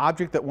the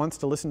object that wants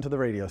to listen to the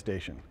radio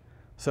station.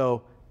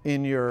 So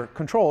in your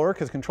controller,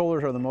 because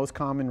controllers are the most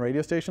common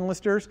radio station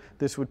listers,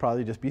 this would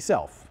probably just be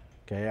self.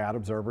 Okay, add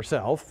observer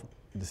self.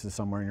 This is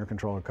somewhere in your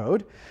controller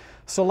code.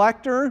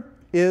 Selector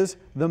is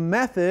the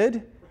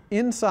method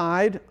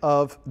inside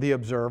of the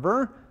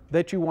observer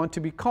that you want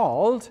to be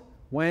called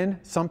when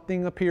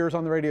something appears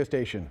on the radio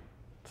station.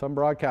 Some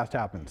broadcast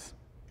happens.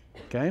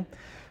 Okay?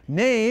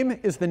 Name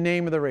is the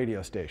name of the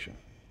radio station.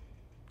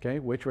 Okay,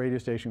 which radio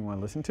station you want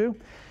to listen to.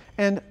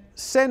 And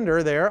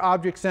sender there,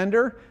 object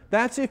sender,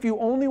 that's if you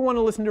only want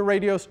to listen to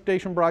radio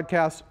station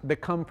broadcasts that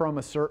come from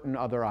a certain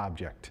other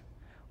object.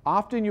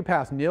 Often you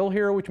pass nil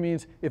here, which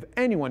means if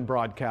anyone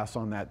broadcasts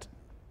on that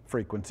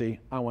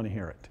frequency, I want to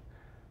hear it.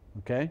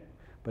 Okay?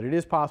 But it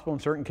is possible in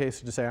certain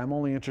cases to say I'm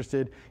only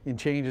interested in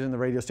changes in the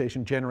radio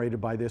station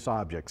generated by this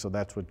object. So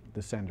that's what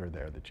the sender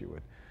there that you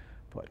would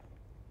put.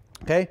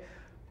 Okay?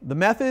 The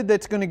method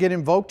that's going to get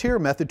invoked here,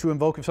 method to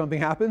invoke if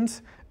something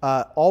happens,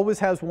 always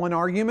has one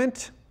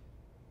argument,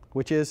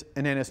 which is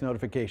an NS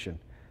notification.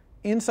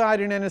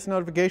 Inside an NS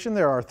notification,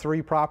 there are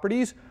three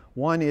properties.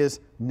 One is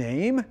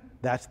name.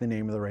 That's the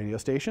name of the radio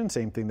station,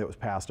 same thing that was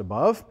passed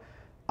above.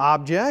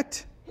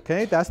 Object,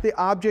 okay, that's the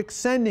object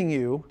sending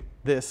you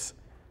this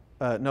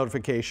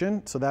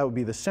notification. So that would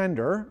be the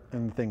sender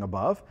and the thing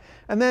above.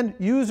 And then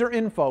user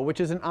info, which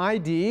is an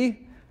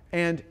ID.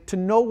 And to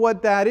know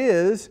what that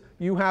is,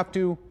 you have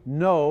to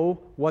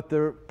know what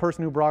the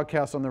person who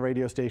broadcasts on the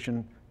radio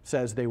station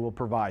says they will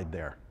provide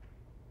there.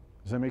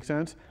 Does that make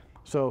sense?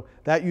 So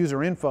that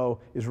user info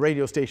is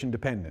radio station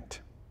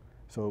dependent.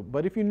 So,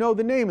 but if you know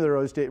the name of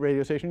the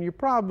radio station, you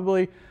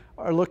probably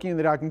are looking in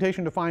the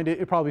documentation to find it.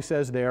 It probably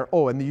says there,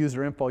 oh, and the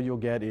user info you'll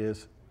get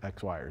is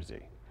X, Y, or Z.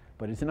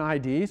 But it's an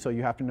ID, so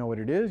you have to know what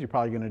it is. You're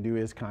probably going to do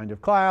is kind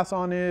of class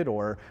on it,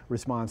 or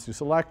response to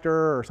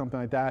selector, or something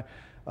like that,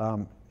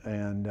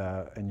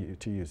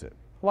 to use it.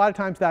 A lot of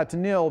times that's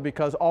nil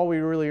because all we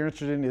really are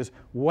interested in is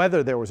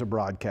whether there was a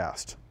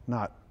broadcast,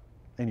 not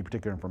any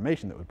particular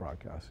information that was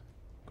broadcast.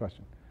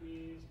 Question?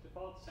 The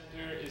default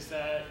center, is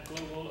that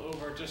global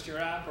over just your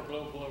app or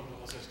global over the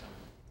whole system?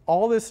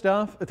 All this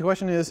stuff, the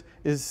question is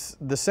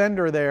the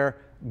sender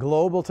there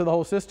global to the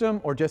whole system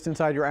or just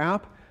inside your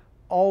app?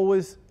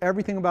 Always,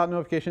 everything about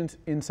notifications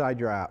inside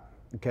your app,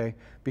 okay?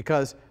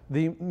 Because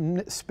the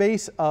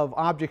space of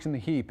objects in the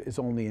heap is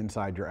only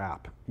inside your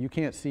app. You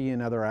can't see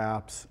in other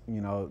apps,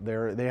 you know,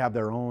 they have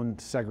their own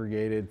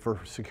segregated, for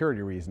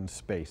security reasons,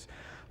 space.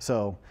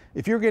 So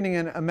if you're getting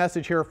a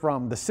message here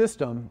from the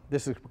system,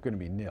 this is going to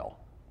be nil.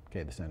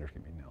 Okay, the sender's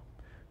going to be nil.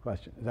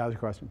 Question? Is that your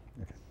question?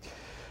 Okay.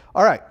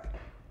 All right.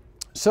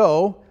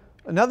 So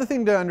another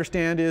thing to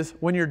understand is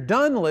when you're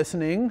done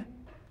listening,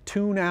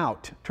 tune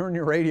out. Turn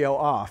your radio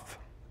off.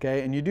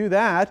 Okay, and you do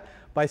that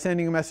by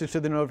sending a message to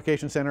the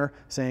notification center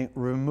saying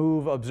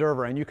remove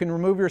observer. And you can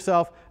remove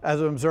yourself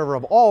as an observer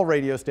of all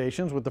radio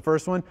stations with the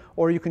first one,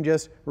 or you can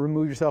just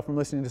remove yourself from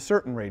listening to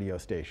certain radio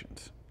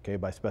stations, okay,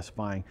 by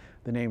specifying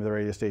the name of the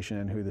radio station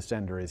and who the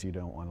sender is you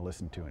don't want to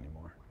listen to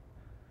anymore.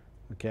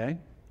 Okay?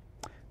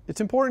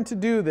 It's important to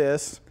do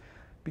this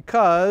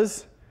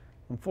because,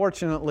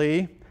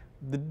 unfortunately,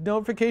 the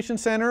notification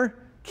center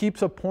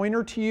keeps a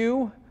pointer to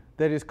you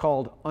that is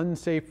called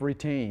unsafe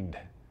retained.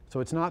 So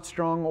it's not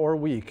strong or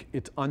weak,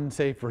 it's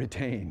unsafe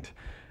retained.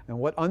 And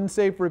what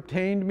unsafe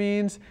retained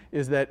means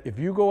is that if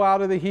you go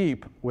out of the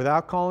heap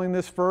without calling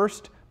this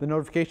first, the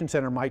notification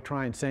center might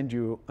try and send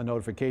you a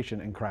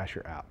notification and crash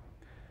your app.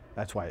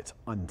 That's why it's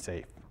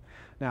unsafe.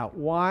 Now,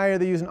 why are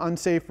they using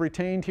unsafe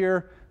retained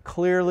here?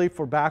 Clearly,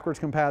 for backwards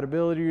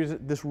compatibility,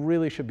 this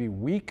really should be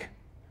weak.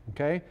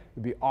 Okay?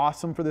 It'd be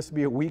awesome for this to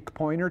be a weak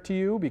pointer to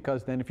you,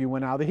 because then if you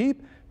went out of the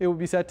heap, it would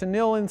be set to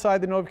nil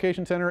inside the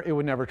notification center. It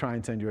would never try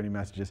and send you any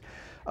messages.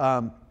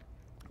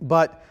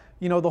 But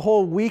you know, the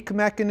whole weak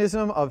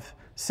mechanism of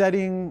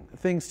setting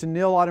things to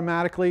nil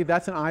automatically,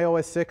 that's an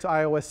iOS 6,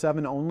 iOS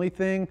 7 only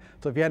thing.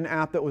 So if you had an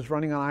app that was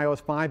running on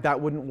iOS 5, that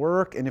wouldn't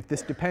work. And if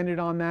this depended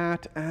on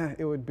that,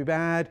 it would be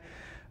bad.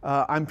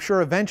 I'm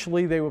sure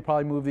eventually they would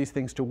probably move these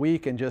things to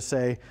weak and just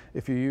say,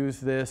 if you use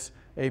this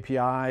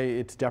API,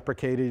 it's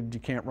deprecated,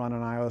 you can't run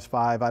on iOS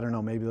 5. I don't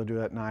know, maybe they'll do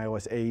that in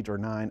iOS 8 or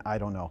 9, I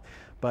don't know.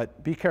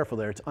 But be careful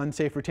there, it's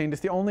unsafe retained.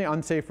 It's the only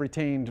unsafe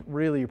retained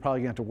really you're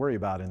probably going to have to worry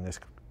about in this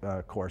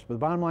course. But the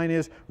bottom line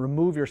is,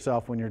 remove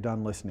yourself when you're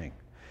done listening.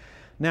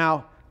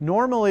 Now,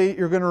 normally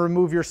you're going to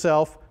remove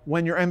yourself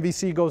when your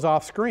MVC goes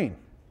off screen,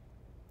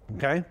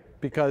 okay?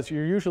 Because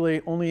you're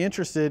usually only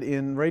interested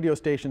in radio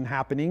station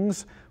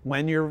happenings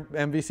when your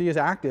MVC is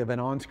active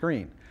and on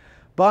screen.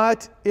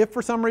 But if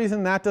for some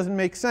reason that doesn't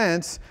make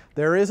sense,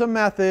 there is a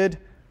method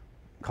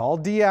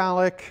called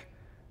dealloc.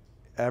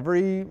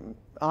 Every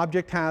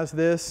object has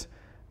this.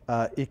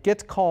 It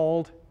gets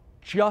called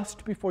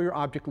just before your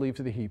object leaves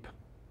the heap.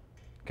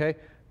 Okay?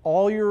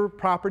 All your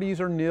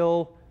properties are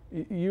nil.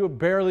 You're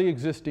barely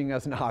existing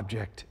as an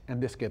object,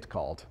 and this gets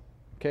called.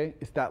 Okay?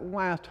 It's that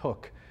last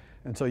hook.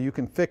 And so you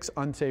can fix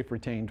unsafe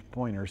retained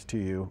pointers to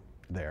you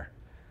there.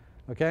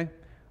 Okay?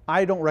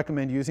 I don't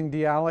recommend using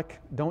dealloc.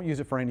 Don't use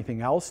it for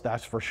anything else,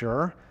 that's for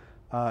sure,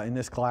 in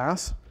this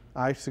class.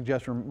 I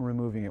suggest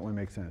removing it when it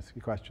makes sense.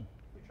 Your question?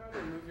 You try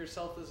to remove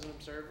yourself as an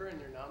observer and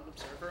you're not an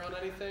observer on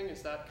anything?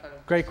 Is that kind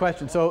of... Great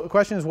question. So the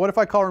question is, what if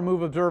I call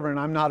remove observer and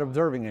I'm not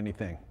observing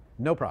anything?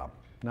 No problem.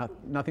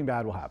 Nothing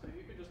bad will happen. So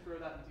you could just throw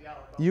that in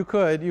dealloc. You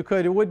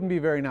could. It wouldn't be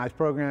very nice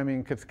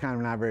programming because it's kind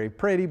of not very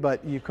pretty,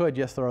 but you could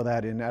just throw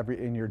that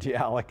in your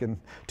dealloc and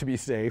to be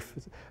safe.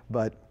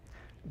 But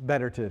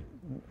better to,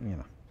 you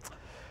know.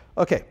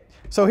 Okay,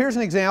 so here's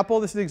an example.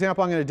 This is the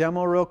example I'm going to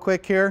demo real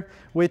quick here,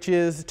 which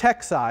is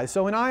text size.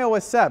 So in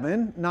iOS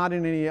 7, not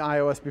in any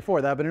iOS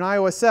before that, but in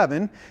iOS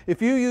 7,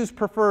 if you use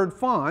preferred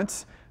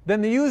fonts,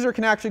 then the user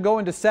can actually go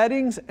into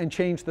settings and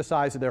change the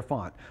size of their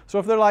font. So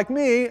if they're like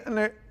me,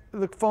 and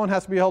the phone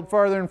has to be held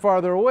farther and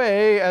farther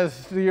away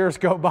as the years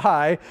go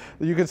by,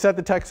 you can set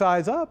the text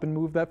size up and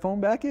move that phone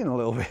back in a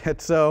little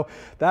bit. So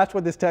that's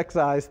what this text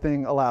size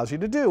thing allows you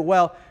to do.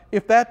 Well,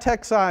 if that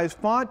text size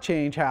font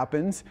change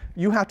happens,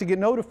 you have to get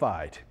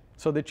notified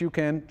so that you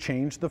can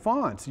change the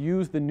fonts.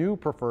 Use the new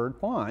preferred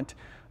font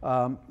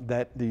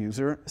that the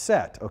user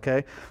set,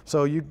 okay?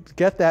 So you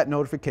get that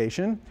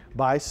notification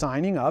by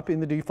signing up in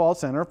the default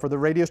center for the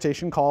radio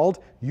station called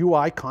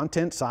UI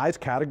Content Size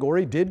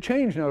Category Did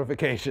Change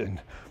Notification.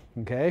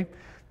 Okay,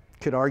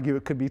 could argue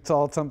it could be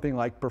called something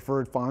like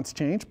preferred fonts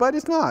change, but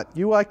it's not.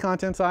 UI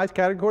content size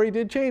category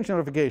did change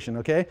notification,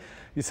 okay?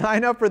 You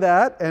sign up for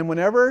that, and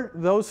whenever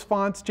those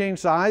fonts change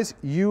size,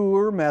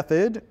 your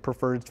method,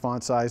 preferred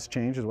font size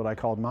change is what I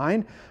called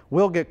mine,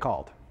 will get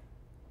called,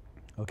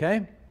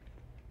 okay?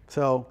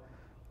 So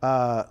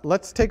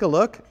let's take a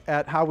look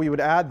at how we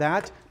would add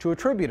that to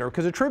Attributor,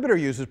 because Attributor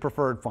uses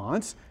preferred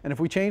fonts, and if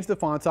we change the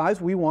font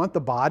size, we want the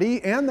body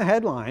and the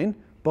headline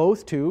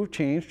both to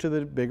change to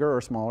the bigger or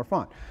smaller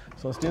font.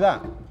 So let's do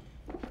that. I'm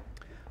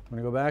going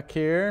to go back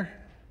here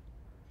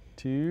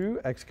to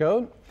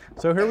Xcode.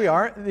 So here we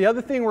are. The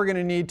other thing we're going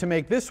to need to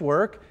make this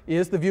work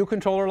is the view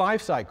controller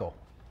lifecycle.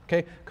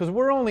 Okay? Because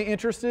we're only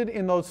interested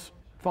in those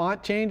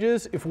font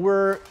changes if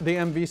we're the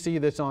MVC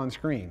that's on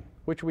screen,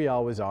 which we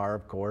always are,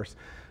 of course,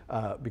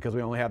 because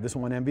we only have this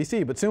one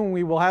MVC. But soon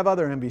we will have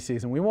other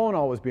MVCs, and we won't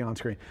always be on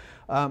screen.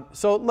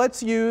 So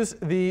let's use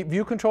the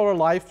view controller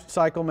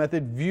lifecycle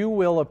method. View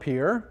will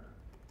appear.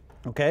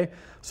 Okay.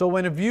 So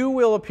when a view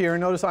will appear,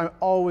 notice I'm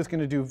always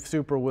going to do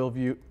super will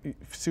view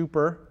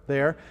super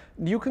there.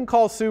 You can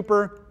call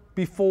super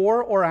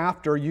before or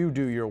after you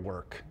do your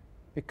work.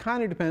 It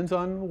kind of depends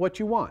on what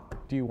you want.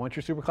 Do you want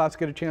your superclass to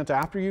get a chance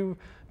after you've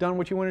done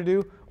what you want to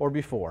do or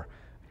before?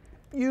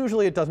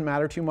 Usually it doesn't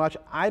matter too much.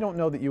 I don't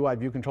know that UI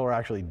view controller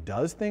actually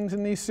does things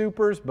in these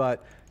supers,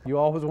 but you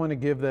always want to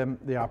give them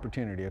the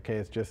opportunity. Okay,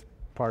 it's just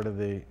part of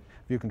the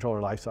view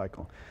controller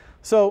lifecycle.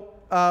 So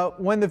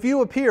when the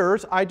view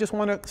appears, I just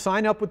want to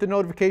sign up with the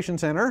notification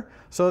center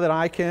so that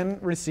I can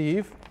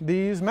receive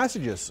these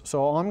messages.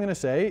 So all I'm going to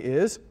say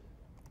is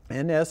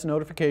NS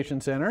notification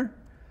center,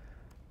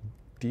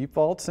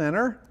 default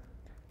center,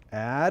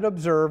 add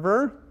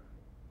observer,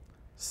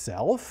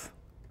 self.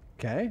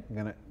 Okay, I'm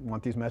going to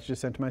want these messages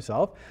sent to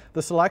myself.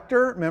 The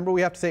selector, remember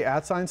we have to say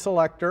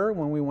 @selector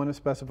when we want to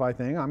specify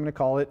thing. I'm going to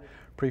call it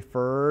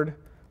preferred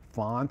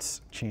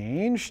fonts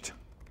changed.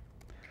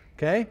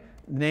 Okay,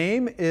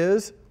 name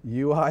is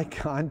UI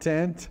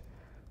content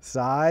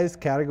size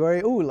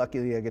category. Ooh,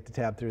 luckily I get to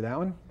tab through that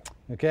one.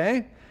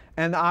 Okay,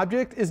 and the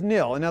object is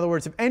nil. In other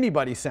words, if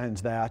anybody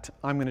sends that,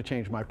 I'm going to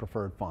change my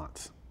preferred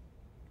fonts.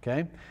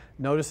 Okay,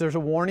 notice there's a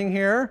warning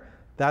here.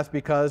 That's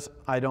because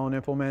I don't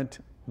implement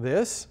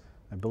this.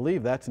 I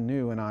believe that's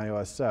new in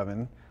iOS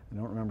 7. I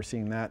don't remember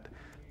seeing that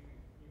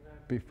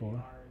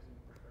before.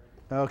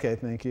 Okay,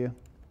 thank you.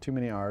 Too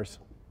many R's.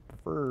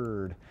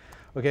 Preferred.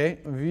 Okay,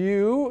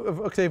 view,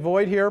 okay,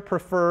 void here,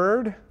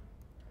 preferred.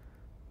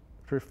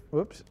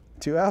 Whoops,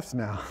 2 F's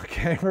now.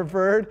 Okay,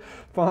 preferred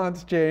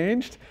fonts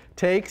changed.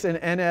 Takes an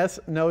NS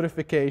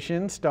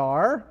notification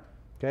star.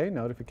 Okay,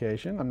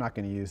 notification. I'm not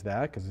going to use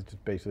that because it's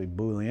basically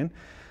Boolean.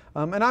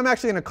 And I'm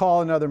actually going to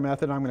call another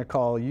method. I'm going to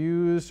call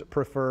use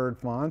preferred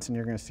fonts, and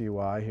you're going to see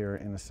why here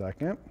in a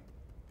second.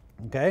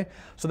 Okay,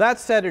 so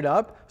that's set it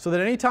up so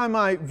that anytime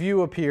my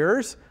view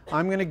appears,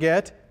 I'm going to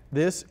get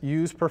this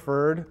use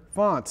preferred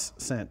fonts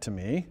sent to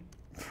me.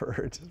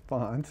 Preferred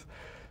fonts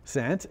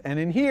sent. And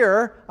in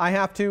here, I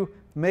have to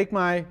make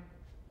my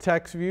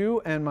text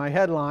view and my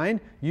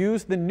headline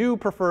use the new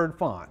preferred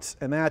fonts.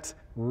 And that's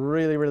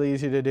really, really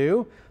easy to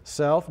do.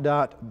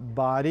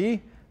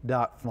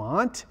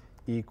 Self.body.font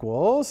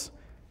equals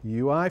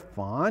UI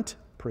font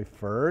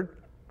preferred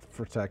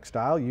for text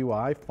style,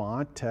 UI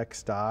font text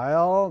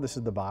style. This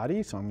is the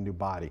body, so I'm going to do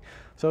body.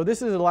 So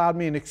this has allowed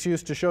me an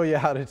excuse to show you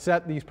how to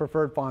set these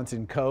preferred fonts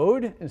in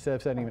code instead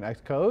of setting them in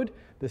Xcode.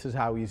 This is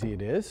how easy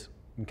it is.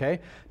 Okay?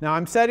 Now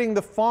I'm setting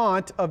the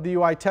font of the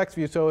UI text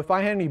view, so if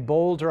I had any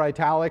bolds or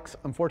italics,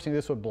 unfortunately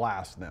this would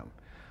blast them.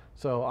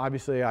 So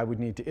obviously I would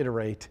need to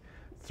iterate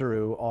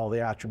through all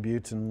the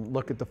attributes and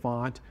look at the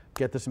font,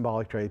 get the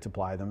symbolic traits,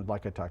 apply them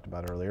like I talked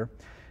about earlier.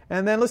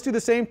 And then let's do the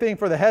same thing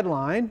for the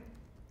headline,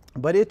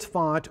 but its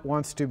font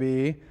wants to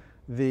be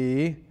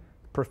the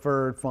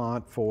preferred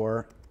font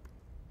for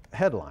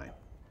headline,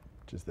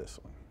 which is this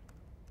one.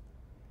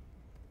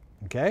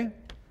 Okay?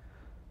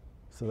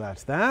 So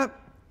that's that.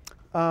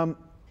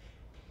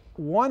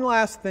 One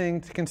last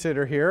thing to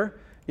consider here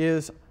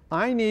is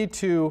I need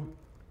to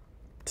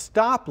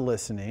stop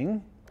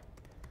listening.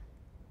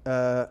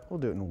 We'll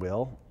do it in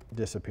will.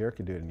 Disappear,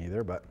 could do it in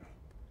either, but.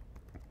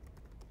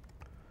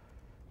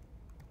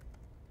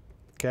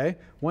 Okay,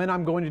 when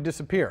I'm going to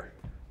disappear,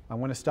 I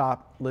want to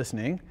stop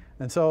listening.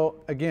 And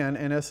so again,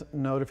 NS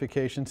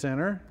Notification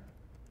Center,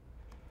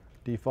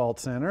 Default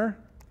Center,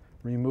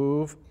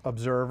 remove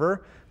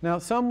observer. Now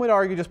some would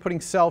argue just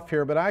putting self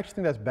here, but I actually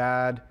think that's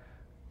bad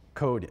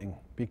coding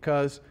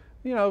because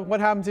what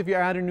happens if you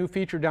add a new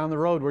feature down the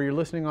road where you're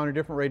listening on a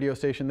different radio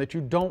station that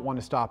you don't want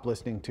to stop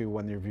listening to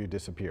when your view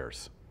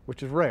disappears,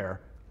 which is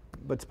rare,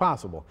 but it's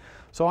possible.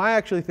 So I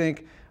actually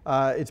think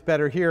it's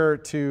better here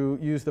to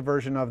use the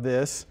version of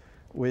this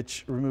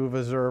which remove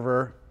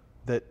observer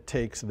that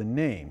takes the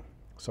name.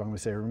 So I'm going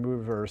to say remove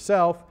observer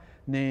self,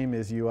 name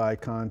is UI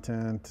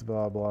content,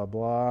 blah, blah,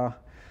 blah.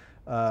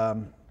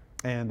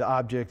 And the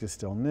object is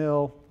still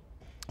nil.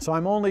 So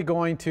I'm only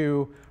going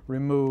to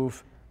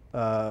remove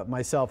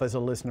myself as a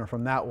listener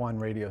from that one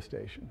radio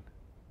station.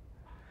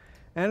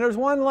 And there's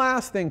one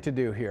last thing to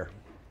do here,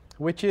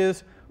 which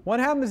is what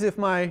happens if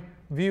my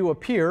view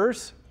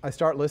appears, I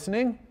start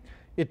listening,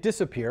 it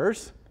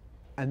disappears,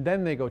 and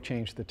then they go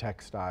change the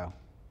text style.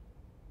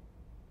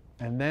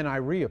 And then I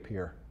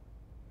reappear.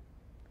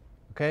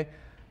 Okay?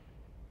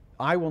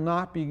 I will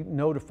not be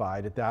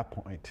notified at that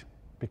point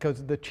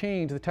because the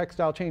text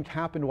style change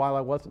happened while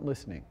I wasn't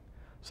listening.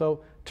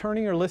 So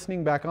turning your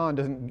listening back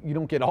on you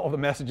don't get all the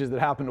messages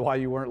that happened while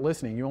you weren't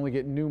listening. You only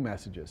get new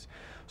messages.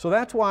 So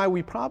that's why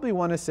we probably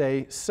want to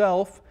say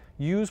self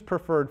use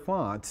preferred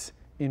fonts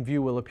in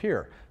view will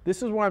appear.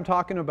 This is what I'm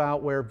talking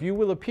about where view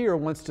will appear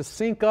wants to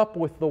sync up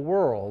with the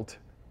world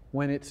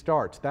when it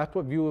starts. That's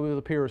what view will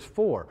appear is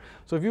for.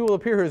 So view will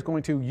appear is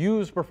going to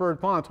use preferred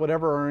fonts,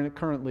 whatever are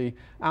currently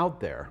out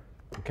there.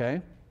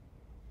 Okay?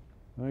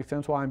 That makes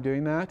sense why I'm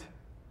doing that?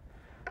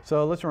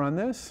 So let's run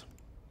this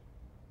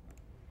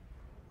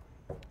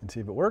and see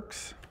if it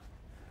works.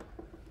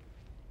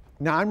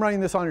 Now I'm running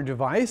this on your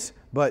device,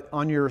 but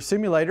on your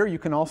simulator you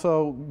can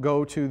also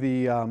go to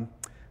the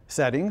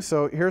settings.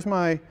 So here's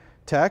my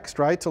text,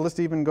 right? So let's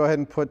even go ahead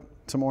and put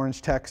some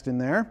orange text in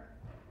there.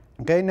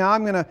 Okay, now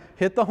I'm going to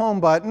hit the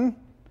home button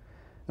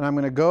and I'm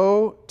going to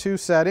go to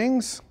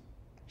settings,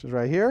 which is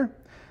right here.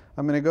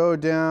 I'm going to go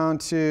down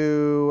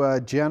to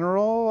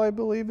general, I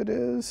believe it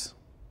is.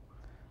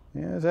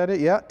 Yeah, is that it?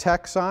 Yeah,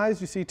 text size.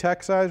 You see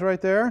text size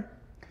right there?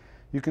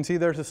 You can see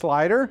there's a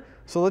slider.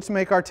 So let's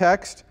make our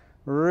text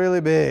really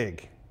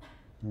big.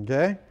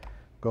 Okay,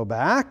 go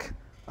back.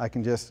 I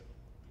can just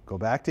go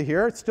back to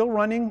here. It's still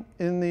running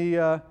in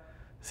the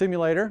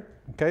simulator.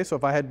 Okay, so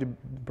if I had to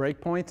break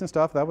points and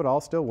stuff, that would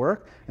all still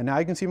work. And now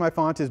you can see my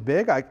font is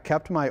big. I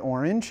kept my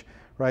orange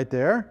right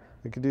there.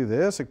 I could do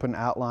this. I could put an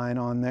outline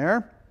on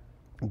there.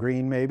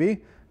 Green maybe.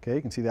 Okay,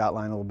 you can see the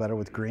outline a little better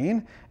with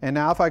green. And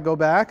now if I go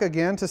back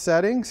again to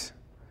settings,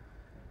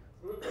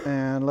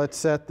 and let's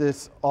set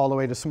this all the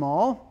way to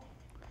small,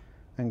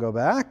 and go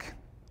back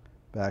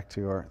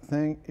to our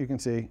thing, you can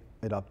see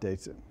it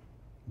updates it.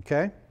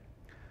 Okay?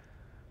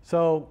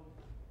 So,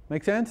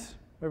 make sense?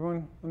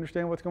 Everyone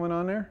understand what's going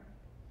on there?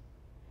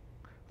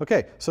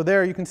 Okay, so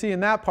there you can see in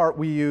that part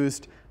we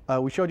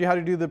showed you how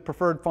to do the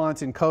preferred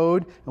fonts in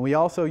code, and we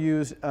also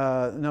used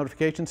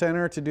Notification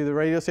Center to do the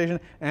radio station,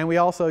 and we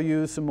also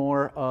used some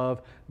more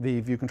of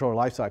the view controller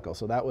lifecycle.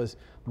 So that was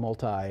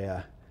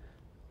multi-hit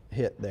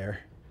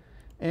there.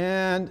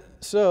 And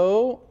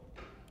so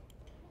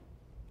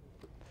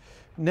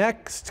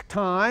next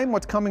time,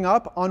 what's coming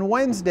up, on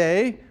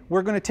Wednesday,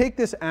 we're going to take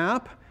this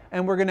app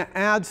and we're going to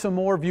add some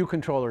more view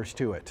controllers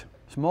to it.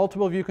 It's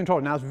multiple view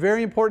controllers. Now it's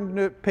very important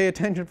to pay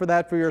attention for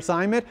that for your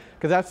assignment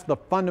because that's the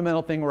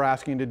fundamental thing we're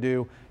asking you to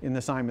do in the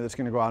assignment that's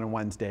going to go out on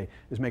Wednesday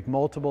is make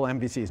multiple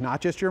MVCs.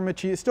 Not just your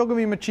machismo, it's still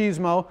going to be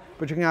machismo,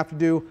 but you're going to have to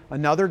do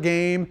another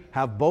game,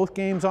 have both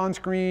games on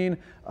screen,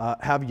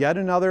 have yet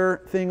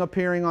another thing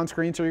appearing on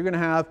screen. So you're going to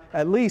have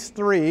at least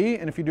 3,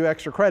 and if you do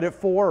extra credit,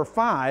 4 or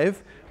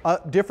 5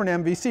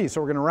 different MVCs. So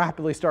we're going to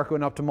rapidly start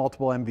going up to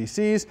multiple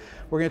MVCs.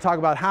 We're going to talk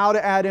about how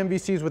to add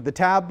MVCs with the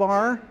tab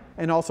bar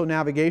and also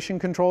navigation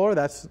controller.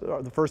 That's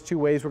the first 2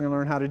 ways we're going to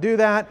learn how to do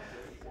that.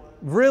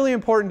 Really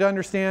important to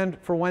understand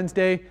for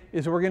Wednesday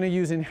is we're going to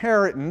use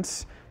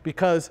inheritance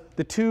because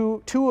the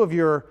two of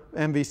your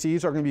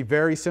MVCs are going to be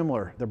very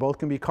similar. They're both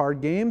going to be card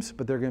games,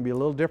 but they're going to be a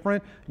little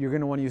different. You're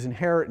going to want to use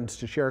inheritance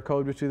to share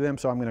code between them,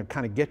 so I'm going to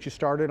kind of get you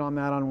started on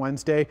that on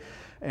Wednesday.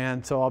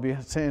 And so I'll be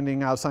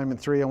sending out assignment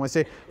 3 on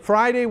Wednesday.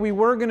 Friday, we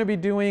were going to be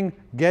doing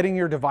getting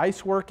your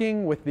device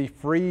working with the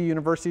free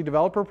University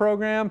Developer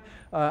Program.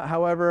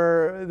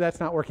 However, that's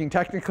not working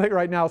technically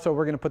right now, so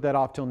we're going to put that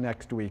off till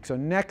next week. So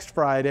next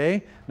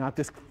Friday, not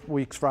this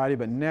week's Friday,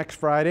 but next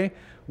Friday,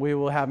 we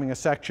will be having a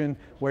section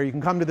where you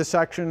can come to the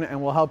section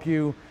and we'll help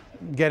you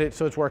get it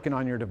so it's working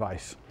on your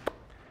device.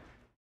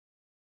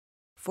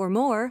 For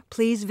more,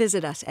 please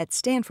visit us at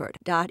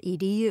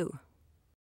stanford.edu.